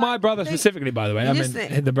think... Not my brother specifically, by the way. I just mean,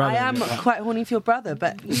 think- the brother. I am quite horny for your brother,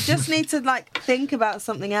 but you just need to like think about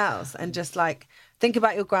something else and just like think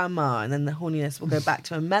about your grandma, and then the horniness will go back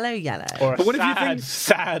to a mellow yellow, Or a But what if you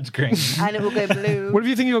sad green. and it will go blue. What if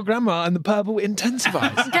you think of your grandma and the purple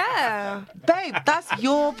intensifies? Yeah. Babe, that's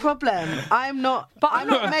your problem. I'm not. But I'm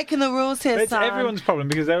not making the rules here, It's son. everyone's problem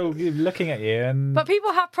because they're all looking at you and... But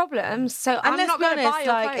people have problems, so And I'm let's not be going to buy honest,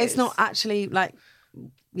 your like clothes. it's not actually like,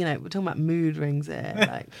 you know, we're talking about mood rings here.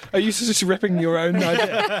 Like Are you just ripping your own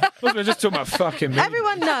idea? We're just talking about fucking me.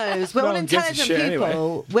 everyone knows, we're No all one gives a intelligent shit people.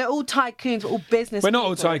 anyway. We're all tycoons. We're all business. We're not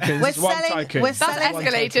all people. tycoons. We're There's one selling. tycoon. We're That's selling.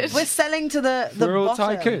 escalated. We're selling to the We're all bottom.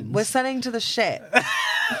 tycoons. We're selling to the shit.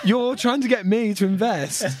 You're trying to get me to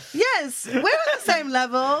invest. Yes, we're on the same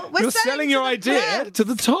level. We're You're selling to your the idea plebs. to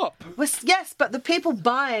the top. Yes, but the people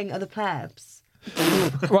buying are the plebs.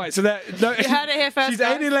 Right, so that no, You heard it here first, She's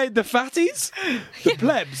guys. alienated the fatties, the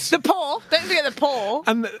plebs, The poor. Don't forget the poor.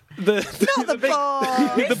 and the Not the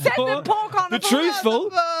poor. the said the poor can't the afford truthful,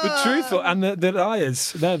 the the truthful, and the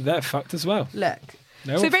liars. They're fucked as well. Look.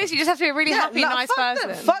 They're So all basically, you just have to be a really happy, like, nice fuck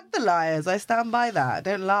person. fuck the liars. I stand by that.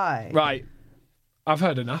 Don't lie. fucked. Right, I've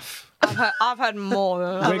heard enough. I've heard more.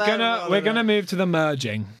 We're gonna move to the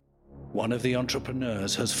merging. One of the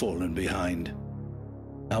entrepreneurs has fallen behind.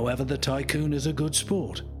 However, the tycoon is a good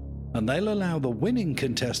sport, and they'll allow the winning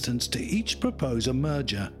contestants to each propose a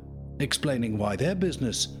merger, explaining why their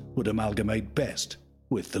business would amalgamate best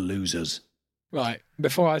with the losers. Right,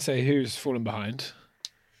 before I say who's fallen behind,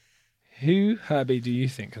 who, Herbie, do you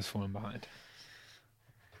think has fallen behind?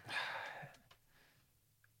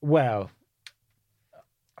 Well,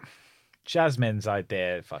 Jasmine's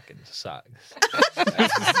idea fucking sucks.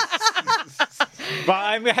 But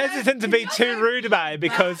I'm hesitant to be too rude about it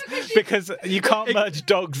because you can't merge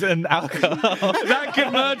dogs and alcohol. That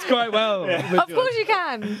could merge quite well. Of course you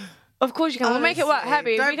can. Of course you can. We'll make it work. Honestly,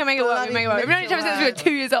 Heavy. We don't can make it work. We make it work. We've known each other since we were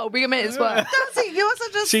 2 years old. We can make this work. Darcy, you're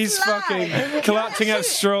such a She's slag. fucking clutching at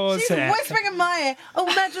straws She's here. whispering in my ear. Oh,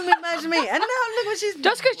 measure me. And now look what she's...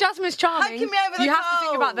 Just because Jasmine's charming, Hiking me over the you have to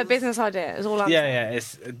think about the coals. business idea. Is all I'm saying. Yeah.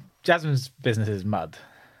 It's Jasmine's business is mud.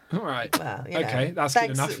 All right. Well, you know, Okay, that's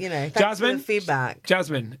thanks, good enough. You know, thanks Jasmine? for the feedback.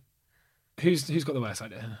 Jasmine, who's got the worst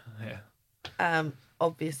idea here?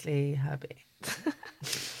 Obviously, Herbie.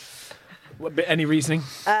 Any reasoning?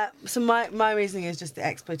 So my reasoning is just the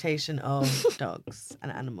exploitation of dogs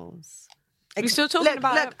and animals. You're still talking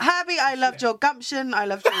about Look, Herbie, I loved your gumption. I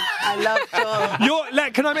loved your...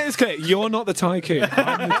 Can I make this clear? You're not the tycoon.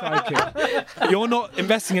 I'm the tycoon. You're not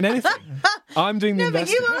investing in anything. I'm doing the No, but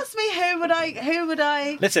investing. you asked me who would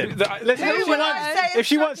I... Listen, Listen, Who would I say if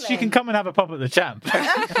she wants, she can come and have a pop at the champ.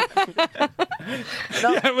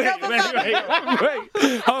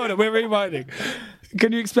 Wait. Hold on, we're rewinding.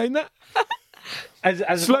 Can you explain that?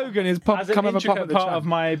 As Slogan is pop, as an come have a pop intricate at the part champ. of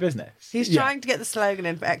my business. He's trying to get the slogan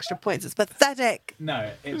in for extra points. It's pathetic.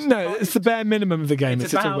 No, it's No, it's the bare minimum of the game. It's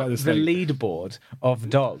It's to talk about about this the thing. leaderboard of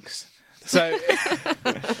dogs.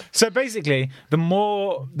 So basically, the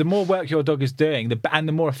more work your dog is doing,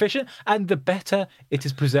 the more efficient and the better it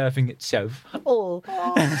is preserving itself.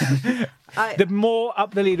 The more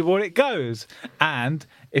up the leaderboard it goes, and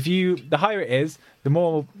the higher it is, the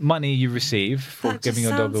more money you receive for giving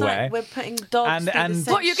your dog away. Like we're putting dogs through the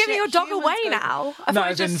same What, you're giving your shit dog away humans go- now? No,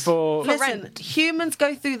 as in for Listen, humans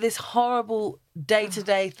go through this horrible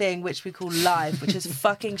day-to-day thing which we call life, which is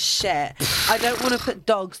fucking shit. I don't want to put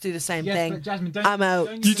dogs through the same thing. but Jasmine, I'm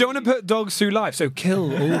out. You don't want to put dogs through life, so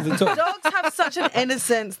kill all the dogs. Dogs have such an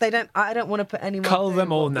innocence. I don't want to put anyone Cull through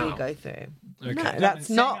them all what now. we go through. Okay. No, that's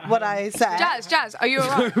not what I said. Jazz, are you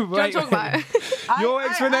alright? Do you want to talk about it? Your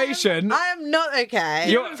explanation. I am not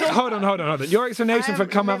okay. Hold on. Your explanation I for am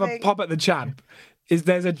come have a living- pop at the champ is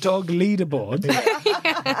there's a dog leaderboard,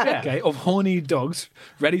 okay, of horny dogs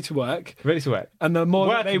ready to work, and the more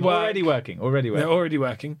that they work, already working. they're already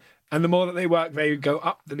working, and the more that they work, they go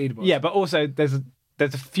up the leaderboard. Yeah, but also there's a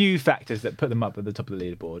few factors that put them up at the top of the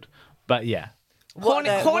leaderboard. But yeah. What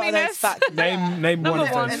are those Horniness. factors? Name one of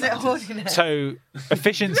those. Is it horniness? So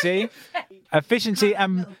efficiency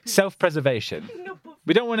and self-preservation.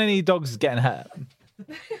 We don't want any dogs getting hurt.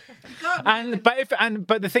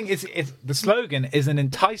 But the thing is, the slogan is an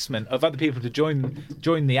enticement of other people to join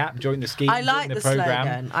the app, join the scheme, I like join the program.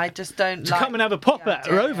 slogan. I just don't To like. come and have a pop the at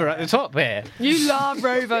idea. Rover at the top here. You love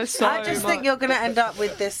Rover so I just think you're going to end up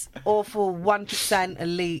with this awful 1%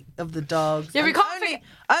 elite of the dogs. Yeah, we And can't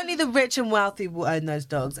only the rich and wealthy will own those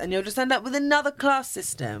dogs, and you'll just end up with another class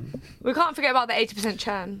system. We can't forget about the 80%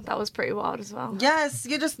 churn. That was pretty wild as well. Yes,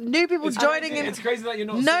 you're just new people joining in. It's crazy that you're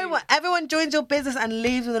not. No one, everyone joins your business and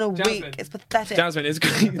leaves within a week. It's pathetic. Jasmine, it's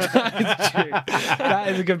crazy. That is true. That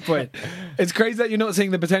is a good point. It's crazy that you're not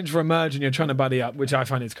seeing the potential emerge and you're trying to buddy up, which I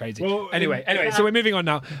find is crazy. Well, anyway, so we're moving on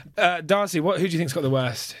now. Darcy, who do you think's got the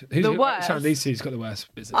worst? The worst? Some of these two's got the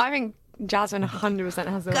worst business. I think Jasmine 100%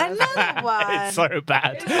 has the worst. Another one. It's so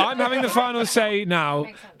bad. I'm having the final say now,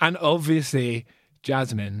 and obviously,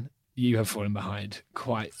 Jasmine, you have fallen behind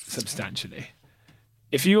quite substantially.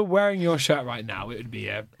 If you were wearing your shirt right now, it would be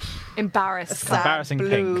a Embarrassed. Sad Embarrassing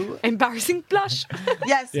blue. Embarrassing blush.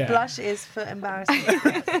 Yes, Yeah. blush is for embarrassing.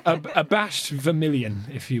 a bashed vermilion,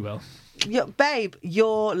 if you will. Babe,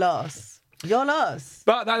 your loss. Your loss.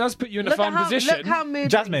 But that does put you in a Look fun at position. Look how moody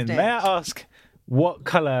Jasmine, you may I ask, what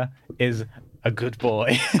colour is a good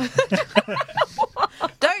boy?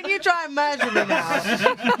 Don't you try and murder me now.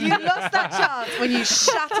 You lost that chance when you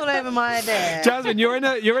shat all over my idea. Jasmine, you're in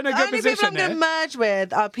a good Only people position I'm going to here. merge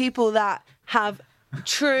with are people that have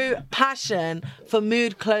true passion for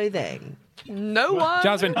mood clothing. No one.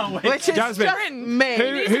 Jasmine, Which is Jasmine, just me.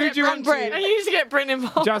 who do you want Bryn. I to? used to get Bryn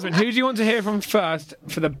involved. Jasmine, who do you want to hear from first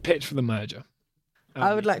for the pitch for the merger?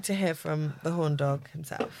 I would like to hear from the horn dog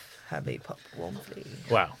himself, Herbie Pop Warmfleet.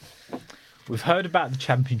 Wow. We've heard about the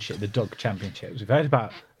championship, the dog championships. We've heard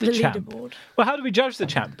about the champ. leaderboard. Well, how do we judge the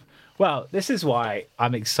champ? Well, this is why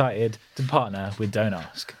I'm excited to partner with Don't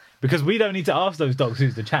Ask. Because we don't need to ask those dogs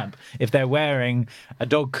who's the champ if they're wearing a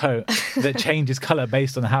dog coat that changes colour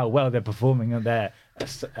based on how well they're performing on their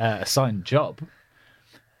assigned job.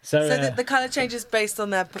 So The colour changes based on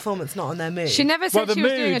their performance, not on their mood. She never said the she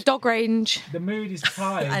was doing a mood. dog range. the mood is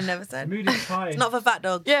high. I never said. The mood is high. It's not for fat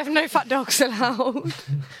dogs. Yeah, no fat dogs allowed.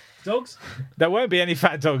 Dogs? There won't be any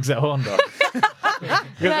fat dogs at Horn Dog.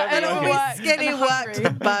 They're It'll all be work skinny and work to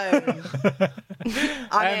hungry. bone.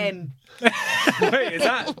 I'm in. Wait, is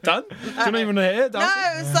that done? Do you not even want to hear? No,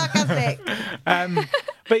 it's sarcastic.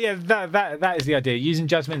 But yeah, that is the idea. Using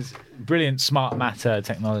Jasmine's brilliant smart matter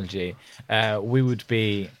technology, we would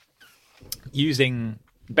be using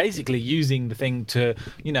the thing to,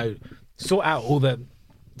 sort out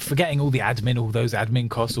forgetting all the admin, all those admin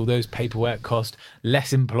costs, all those paperwork costs,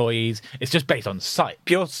 less employees. It's just based on sight,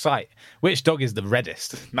 pure sight. Which dog is the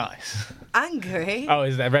reddest? Nice. Angry? Oh,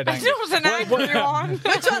 is that red angry? There was an angry one.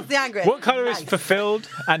 Which one's the angriest? What colour is Nice. fulfilled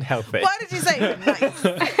and healthy? Why did you say nice?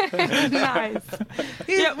 Nice.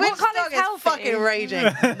 Yeah, what colour's dog is healthy? fucking raging?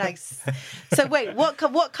 Nice. So wait, what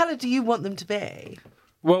colour do you want them to be?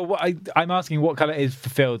 Well, I'm asking what colour is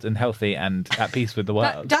fulfilled and healthy and at peace with the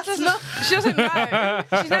world. That doesn't. She doesn't know.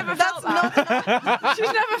 She's never felt that. She's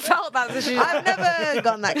never felt that. So she's. I've never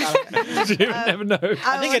gone that colour. You never know.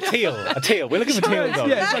 I think a teal. We're looking for teal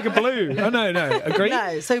dogs. Yeah, it's like a blue. Oh no, a green.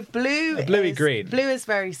 No, so blue. bluey green. Blue is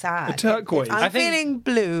very sad. A turquoise. I'm I think- feeling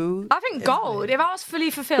blue. I think gold. If I was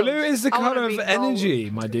fully fulfilled, Blue is the I wanna colour of be gold. energy,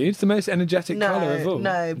 my dude. It's the most energetic colour of all.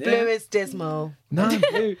 No, blue Yeah. is dismal. No,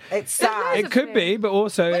 blue. It's sad. It could be, but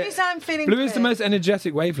also When you say I'm feeling blue is the most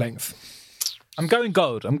energetic wavelength. I'm going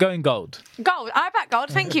gold. Gold. I back gold.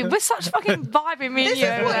 Thank you. We're such fucking vibing, me and This you.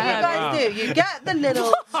 is over what you there. guys do. You get the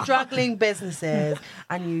little struggling businesses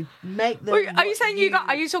and you make them. Wait, are you saying you guys?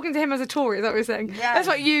 Are you talking to him as a Tory? Is that what you're saying? Yes. That's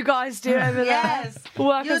what you guys do over there. Yes.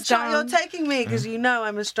 Work You're us down. you're taking me because you know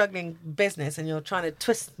I'm a struggling business and you're trying to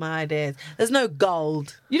twist my ideas. There's no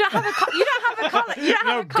gold. You don't have a colour. You don't have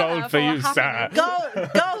No a colour gold for you, happiness. sir.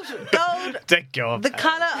 Gold. Take your The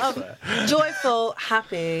colour of joyful,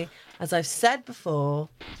 happy, as I've said before,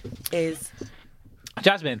 is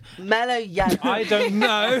Jasmine. mellow yellow. I don't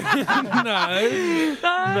know. No.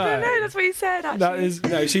 No, that's what you said. Actually, That is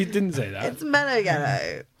no. She didn't say that. It's mellow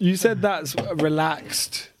yellow. You said that's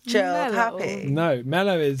relaxed. Chilled, Mellow. happy. No,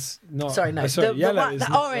 mellow is not. Sorry, no. Sorry, yellow the is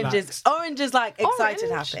not orange relaxed. is orange is like excited,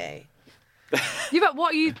 Orange? happy. Yeah, but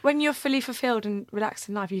what you when you're fully fulfilled and relaxed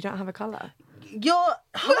in life, you don't have a colour. Your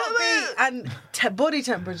heartbeat and body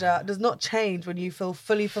temperature does not change when you feel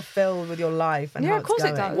fully fulfilled with your life. And Yeah, how of course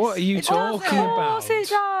it's it going. does. What are you It talking doesn't. Of about? course it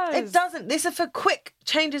does. It doesn't. This is for quick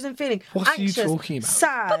changes in feeling. What are you Anxious, talking about?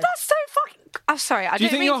 Sad. But that's so fucking. I'm sorry. I Do you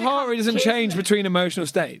don't think mean your to heart come rate doesn't kiss change me. between emotional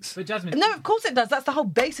states? But Jasmine. No, of course it does. That's the whole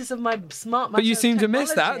basis of my smart. But you seem to miss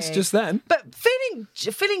that technology. just then. But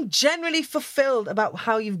feeling generally fulfilled about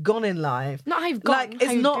how you've gone in life, Not how you've gone, like how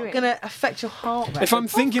it's you're not doing. going to affect your heart rate. If I'm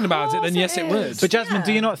thinking about it, then course yes, it it would. is. But Jasmine,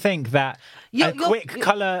 do you not think that You're- a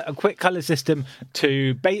you're- quick color system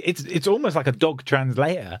to it's almost like a dog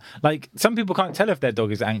translator. Like some people can't tell if their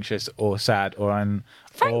dog is anxious or sad or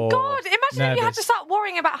Thank God! Imagine if you had nervous. to start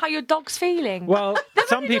worrying about how your dog's feeling. Well,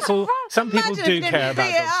 some people Imagine if do you didn't care about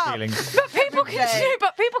beat it dogs' up. feelings. but people can Okay.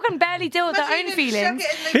 but people can barely deal with their Imagine own you feelings,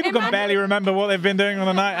 chuck it in the- People can barely remember what they've been doing on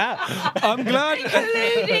a night out. I'm glad.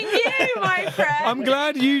 including you, my friend. I'm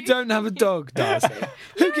glad you don't have a dog, Darcy.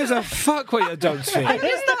 Who gives a fuck what your dog's feeling?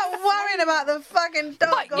 You start worrying about the fucking dog.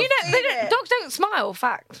 But you know, dogs don't smile.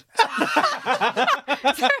 Fact.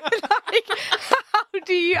 So, like, how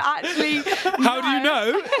do you actually? How do you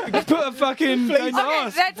know? Put a fucking go and Okay,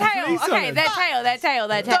 ask their the tail. police on Okay, it. their tail.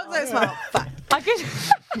 Dogs don't smile. Fuck. I could.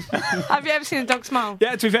 Have you ever seen a dog smile?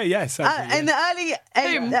 Yeah, to be fair, yes. actually, In the early,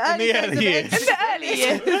 Whom? the early In the days of early years. In the early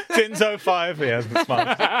years, Since 05, he hasn't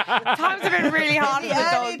smiled. times have been really hard for the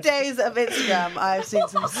the early dog. days of Instagram, I've seen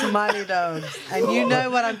some smiley dogs, and you know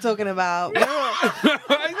what I'm talking about. We're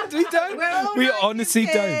all, we don't. we're all We 90s honestly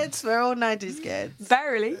kids. We're all 90s kids.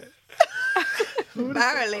 Verily.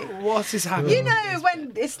 Barely. don't. What is happening? You know,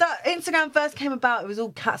 when Instagram first came about, it was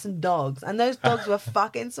all cats and dogs, and those dogs were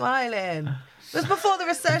fucking smiling. It was before the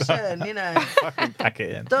recession, you know. Fucking pack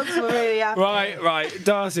it in. Dogs were really happy. Right.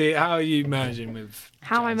 Darcy, how are you managing with?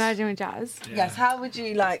 How am I jazz? merging with jazz? Yes, how would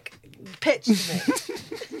you, like, pitch to me?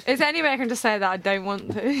 Is there any way I can just say that I don't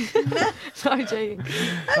want to? No, I'm joking.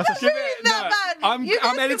 That's really that bad. I'm You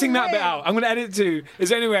guys editing can that bit win. out. I'm going to edit it too. Is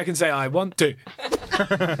there any way I can say I want to?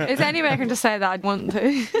 Is there any way I can just say that I want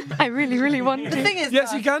to? I really, really want The to. thing is,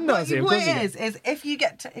 Yes, you can, Darcy, of What course you it is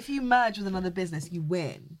if you merge with another business, you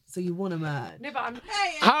win. So you want to merge. No, but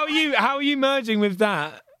How are you merging with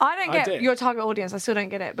that? I don't get do. your target audience. I still don't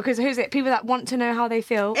get it because who's it? People that want to know how they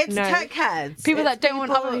feel. It's no. tech heads. People It's that don't want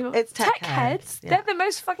other people. It's tech heads. Yeah. They're the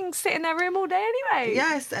most fucking sit in their room all day anyway.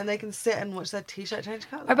 Yes, and they can sit and watch their t-shirt change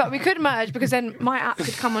colour. Oh, but we could merge because then my app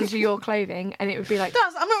could come onto your clothing and it would be like,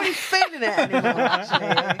 Does I'm not really feeling it anymore.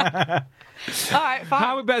 Actually, all right,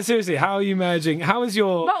 fine. But seriously, how are you merging? How is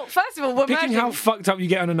your Well, first of all, we're picking merging. how fucked up you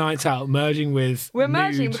get on a night out, merging with We're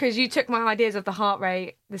merging nude? because you took my ideas of the heart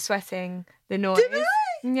rate, the sweating, the noise. Did I?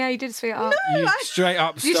 Yeah, you did sweet up. You straight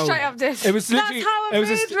up You stole straight it. up did. It was literally that's how it a was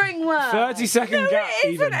mood ring works. 30-second No, gap. it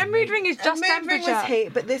isn't. even. A mood ring is A just mood ring temperature. was heat,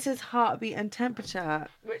 but this is heartbeat and temperature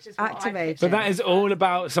Which is what I activated. But that is all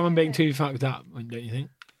about someone being too fucked up, don't you think?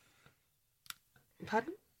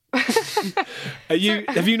 Pardon?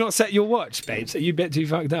 Have you not set your watch, babes? Are you a bit too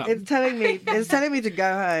fucked up? It's telling me to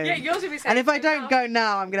go home. Yeah, yours would be saying. And if I don't go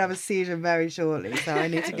now, I'm gonna have a seizure very shortly. So I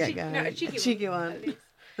need to get going. No, a cheeky one.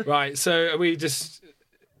 Right, so are we just...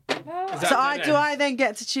 So do I then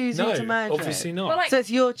get to choose No, who to merge obviously with? not. Well, like, So it's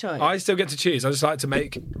your choice. I still get to choose. I just like to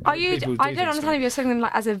make Are you? people I do don't things understand for if you're saying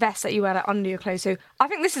like as a vest that you wear like under your clothes. So I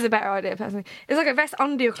think this is a better idea personally. It's like a vest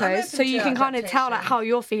under your clothes, open so you to can kind of tell like adaptation. how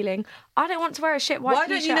you're feeling. I don't want to wear a shit white Why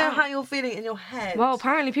don't you t-shirt know out. how you're feeling in your head? Well,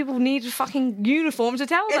 apparently people need a fucking uniform to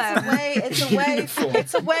tell it's them. a way.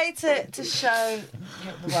 It's a way to show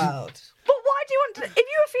the world. But why do you want to? If you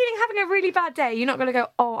were feeling having a really bad day, you're not going to go,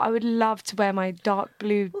 oh, I would love to wear my dark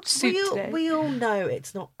blue suit today. We all know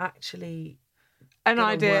it's not actually An gonna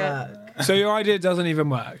idea. work. So your idea doesn't even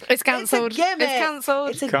work. It's cancelled. It's a gimmick. It's cancelled.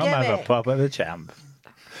 It's a Come gimmick. have a pop at the champ.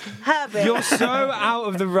 Habit. You're so out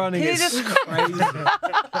of the running. Can you It's just- crazy.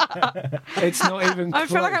 It's not even I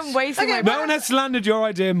close. feel like I'm wasting my No one has slandered your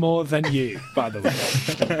idea more than you, by the way.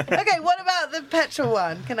 Okay, what about the petrol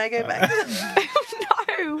one? Can I go back? No,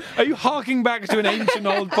 No. Are you harking back to an ancient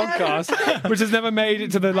old podcast which has never made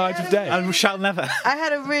it to the light of day? And shall never. I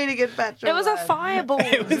had a really good petrol. It was a one. fireball.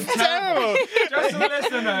 It was terrible. Just so the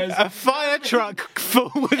listener knows. A fire truck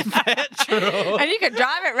full with petrol. And you could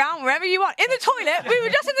drive it round wherever you want. In the toilet. We were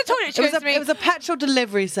just in the toilet. She goes to me. It was a petrol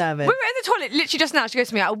delivery service. We were in the toilet literally just now. She goes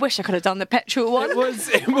to me, I wish I could have done the petrol one. It was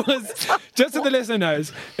just so the listener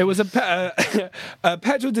knows, it was a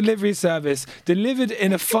petrol delivery service delivered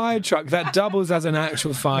in a fire truck that doubles as an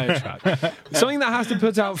actual fire truck. Something that has to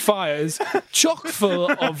put out fires, chock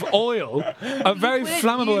full of oil, a very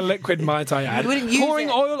flammable liquid, might I add, pouring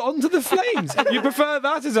oil onto the flames. You prefer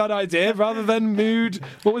that as an idea rather than mood,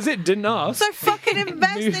 what was it, didn't ask? So fucking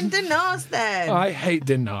invest in didn't ask then. I hate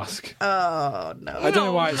didn't ask. Oh, no. I don't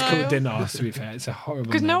know why it's called didn't ask, to be fair. It's a horrible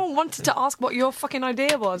Because name. no one wanted to ask what your fucking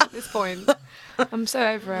idea was at this point. I'm so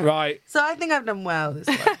over it. Right. So I think I've done well this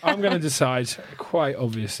one. I'm going to decide, quite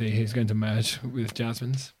obviously, who's going to merge with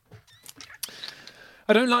Jasmine's.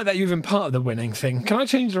 I don't like that you've been part of the winning thing. Can I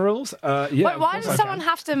change the rules? Yeah. Wait, why does someone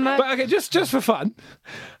have to merge? But okay, just for fun,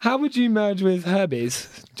 how would you merge with Herbie's?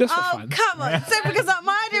 Just for Oh, fun. come on. So because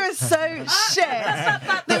my idea is so shit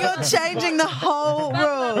that you're changing the whole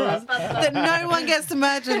rules, that no one gets to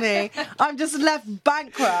merge with me. I'm just left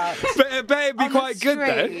bankrupt. But it'd be On the quite good,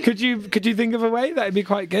 though. street. Could you think of a way that'd be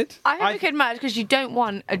quite good? I hope we could merge because you don't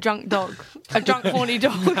want a drunk dog. A drunk, horny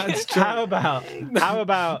dog. That's true. How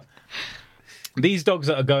about these dogs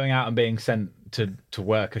that are going out and being sent to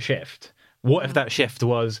work a shift? What if that shift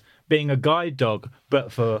was being a guide dog, but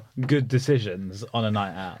for good decisions on a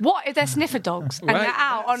night out? What if they're sniffer dogs and Right, they're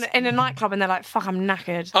out in a nightclub and they're like, fuck, I'm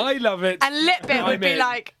knackered. I love it. And Litbit would be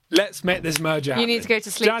like, let's make this merger happen. You need to go to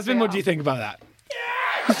sleep, Jasmine, what do you think about that?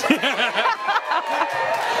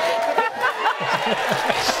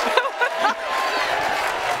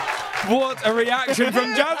 What a reaction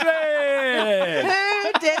from Jasmine!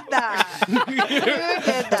 Who did that? Who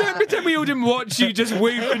did Don't that? pretend we all didn't watch you just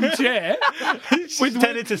whoop and cheer. With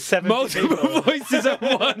Turned into 70 multiple people. voices at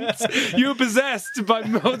once. You were possessed by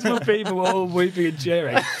multiple people all whooping and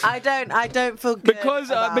cheering. I don't feel good Because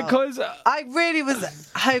I really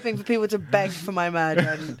was hoping for people to beg for my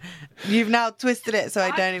merger, and you've now twisted it so I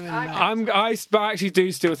don't even know. but I actually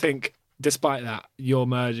do still think, despite that, your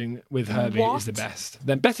merging with Herbie is the best.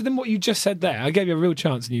 Then better than what you just said there. I gave you a real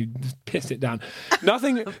chance and you pissed it down.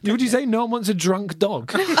 Nothing. Would you say no one wants a drunk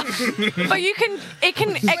dog? but you can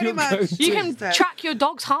Pretty much. you can track your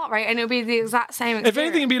dog's heart rate and it'll be the exact same experience. If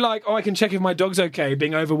anything, it'd be like, I can check if my dog's okay,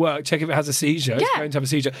 being overworked, check if it has a seizure. It's Yeah. going to have a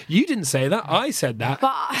seizure. You didn't say that. I said that.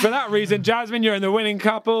 But- For that reason, Jasmine, you're in the winning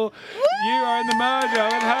couple. You are in the merger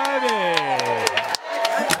with Herbie.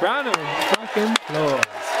 Round of fucking applause.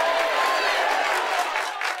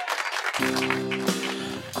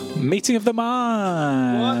 Meeting of the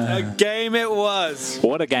mind. What a game it was.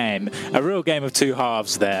 What a game. A real game of two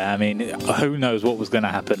halves there. I mean, who knows what was going to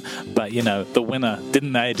happen. But, you know, the winner,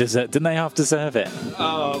 didn't they half deserve it?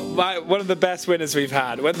 Oh, one of the best winners we've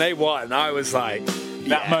had. When they won, I was like,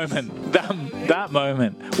 That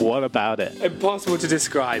moment, what about it? impossible to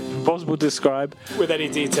describe Possible to describe. with any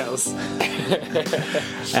details.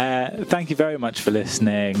 Thank you very much for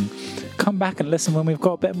listening. Come back and listen when we've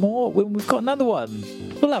got a bit more. When we've got another one.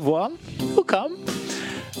 We'll have one. We'll come.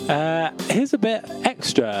 Here's a bit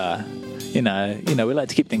extra. You know, we like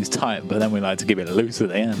to keep things tight, but then we like to keep it loose at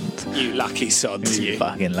the end. You lucky sods, You you.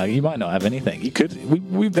 fucking lucky. You might not have anything. You could.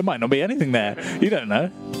 There might not be anything there. You don't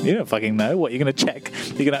know. You don't fucking know. What, you're going to check?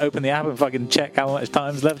 You're going to open the app and fucking check how much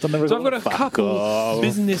time's left on the So result? I've got a Fuck couple off.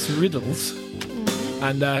 business riddles,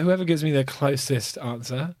 and whoever gives me the closest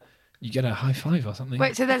answer, you get a high five or something.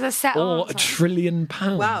 Wait, so there's a set or answer. $1 trillion.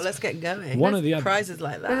 Wow, let's get going. One or the other. Prizes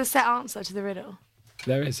like There's a that. set answer to the riddle.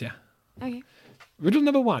 There is, yeah. Okay. Riddle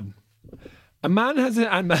number 1. A man has a...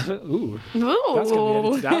 ooh, Ooh. that's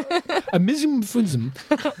going to be edited out. A mism fuzm.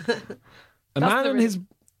 A man the and his...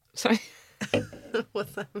 Sorry.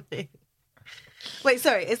 What's that mean? Wait,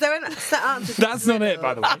 sorry. Is there a set answer? to That's the not it,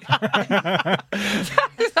 by the way.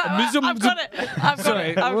 I've got it. I've got Sorry,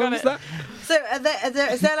 it. I've what got was it. that? So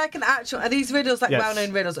is there like an actual... Are these riddles like Yes.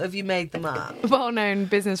 well-known riddles, or have you made them up? Well-known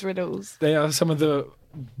business riddles. They are some of the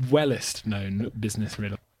wellest known business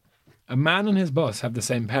riddles. A man and his boss have the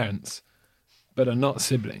same parents, but are not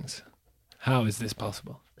siblings. How is this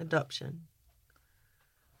possible? Adoption.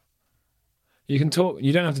 You can talk.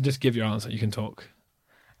 You don't have to just give your answer. You can talk.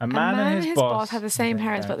 A A man and his boss have the same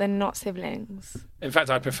parents, but they're not siblings. In fact,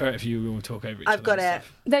 I'd prefer it if you all talk over each other. I've got and it.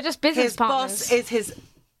 stuff. They're just business His partners. boss is his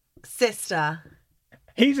sister.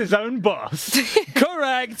 He's his own boss.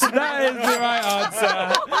 Correct. That is the right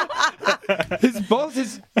answer. His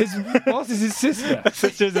boss this his sister.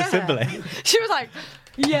 Sister's a sibling. She was like,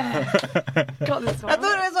 yeah, got this one. I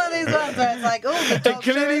thought it was one of these ones where it's like, oh, the It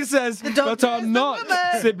doctor clearly is- says, the doctor but are is the not woman.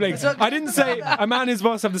 siblings. The doctor I is didn't the say woman. a man and his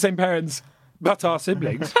boss have the same parents, but are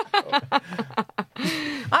siblings. I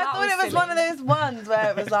thought it was one of those ones where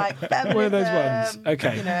it was like feminism, One of those ones.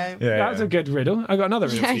 Okay. You know. Yeah. That's a good riddle. I got another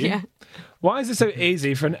riddle for you. Yeah. Why is it so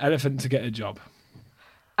easy for an elephant to get a job?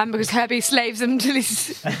 And because Herbie slaves them till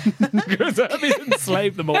he's Because Herbie didn't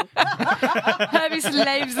slave them all. Herbie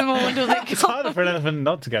slaves them all until they It's can't. harder for an elephant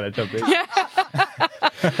not to get a job. Yeah.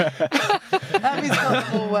 Herbie's got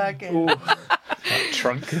them all working.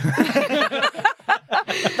 Trunk.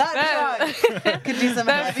 That trunk could do some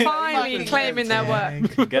They're heavy finally fucking claiming their lifting.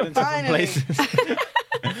 work. Get into some Finally. places.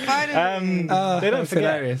 Finally. They don't That's forget.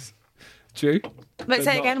 hilarious. True. Let's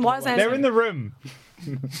say it again. Why is there? They're in the room.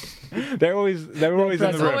 They're always in the There's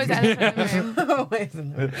room. always elephant in the room. Always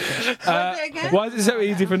in the- What's it again? Why is it so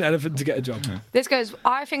easy for an elephant to get a job? This goes.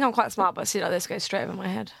 I think I'm quite smart, but see, like this goes straight over my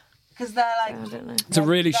head. Because they're like. I don't know. It's a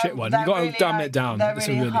really shit one. You've got to dumb it down. They're It's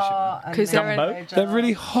a really really shit one. hot. and 'Cause they they're- do blowjobs. They're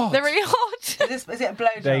really hot. They're really hot. Is it a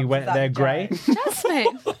blowjob? They Is went. that They're the grey. joke?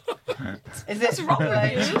 Jasmine. Is it wrong?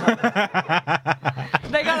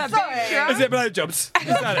 They got a Sorry. big truck. Is it blowjobs? Is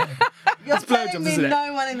that it? You're blowjobs, telling me isn't it?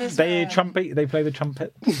 no one in this They room. trumpet. They play the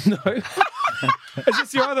trumpet. No. Is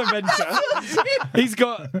this your other venture? He's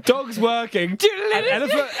got dogs working and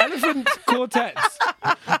elephant quartets.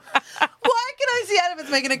 Why can I see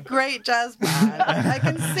elephants making a great jazz band? I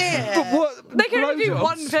can see it. But what? They can only do blowjobs?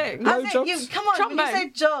 one thing. I think Blowjobs? come on, when you Trombone. say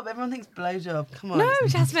job, everyone thinks blowjob. Come on. No,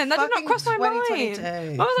 Jasmine, that did not Fucking cross my mind. 2022.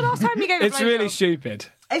 When was the last time you gave a It's really blowjob? stupid.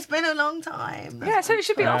 It's been a long time. Yeah, so it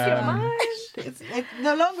should be off your mind.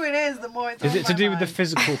 The longer it is, the more it's Is on it to my do with the mind.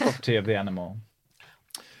 physical property of the animal?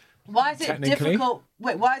 Why is it Technically. difficult?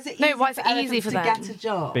 Wait, why is it easy No, why is it elephants easy for to them? get a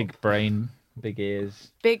job? Big brain, big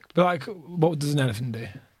ears. Big But like, what does an elephant do?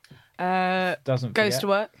 Doesn't goes forget. to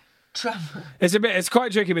work. Travel. It's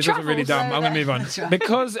quite tricky, but it's also really dumb. I'm going to move on.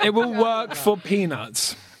 Because it will work for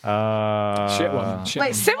peanuts. Shit one. Shit Wait,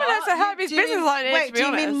 one. Similar what? to Herbie's Do you- business idea, Wait, to be do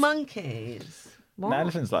you mean honest. monkeys? No,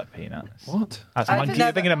 elephants like peanuts. What? That's I've monkey. never-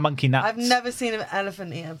 You're thinking of monkey nuts. I've never seen an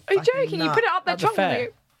elephant eat a Are you fucking joking? You nut. put it up their At the trunk. fair. and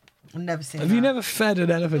I've never seen Have that. you never fed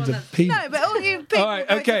an elephant a peanut? No, but all you people All right,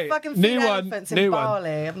 go to okay, fucking new feed one, elephants in new one.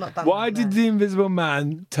 Bali. I've not done Why that. did the Invisible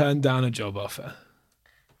Man turn down a job offer?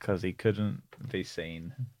 Because he couldn't be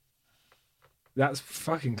seen. That's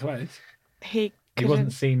fucking close. He He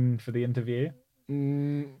wasn't seen for the interview.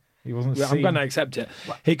 Mm, He wasn't well, seen. I'm going to accept it.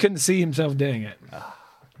 He couldn't see himself doing it.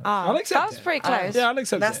 I'll accept That was it. pretty close. Yeah, I'll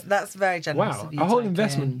accept it. That's very generous Wow, of you. a whole Tyke.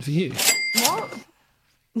 investment for you.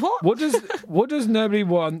 What? What does nobody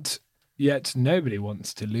want, yet nobody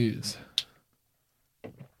wants to lose?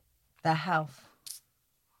 Their health.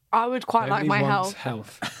 I would quite Nobody like my wants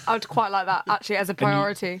health. health. I would quite like that actually as a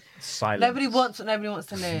priority. Silence. Nobody wants what nobody wants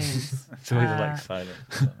to lose. It's always like silence.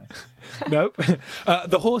 Isn't it? Nope.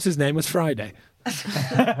 The horse's name was Friday.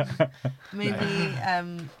 Maybe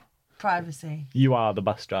privacy. You are the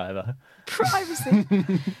bus driver. Privacy.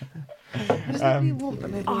 What does nobody want but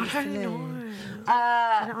nobody wants to I don't lose?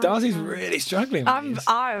 know. Darcy's really struggling. With these.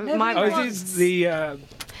 My Oh, is this the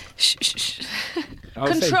Shh, shh, shh.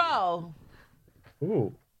 I'll say- Control.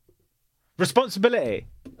 Ooh. Responsibility.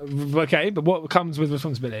 Okay, but what comes with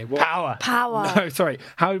responsibility? What? Power. Power. No, sorry.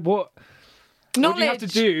 How? What? What do you have to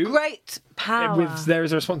Knowledge. do? Great power. With there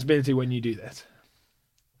is a responsibility when you do this.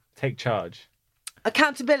 Take charge.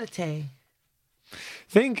 Accountability.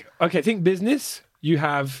 Think business. You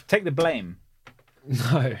have Take the blame.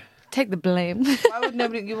 no. Take the blame. Why would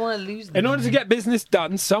nobody? You want to lose them? In order to get business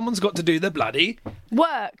done, someone's got to do the bloody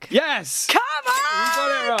Work. yes. Come You on!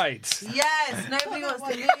 got it right. Yes. Nobody wants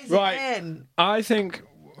to lose Right. it in. I think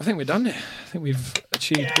we're done here. I think we've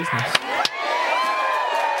achieved business.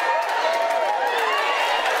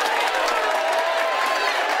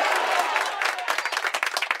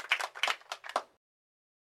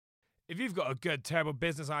 If you've got a good, terrible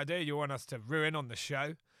business idea you want us to ruin on the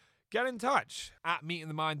show, get in touch at Meeting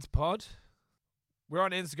the Minds Pod. We're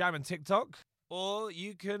on Instagram and TikTok, or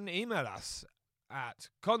you can email us at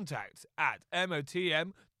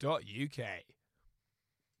contact@motm.uk.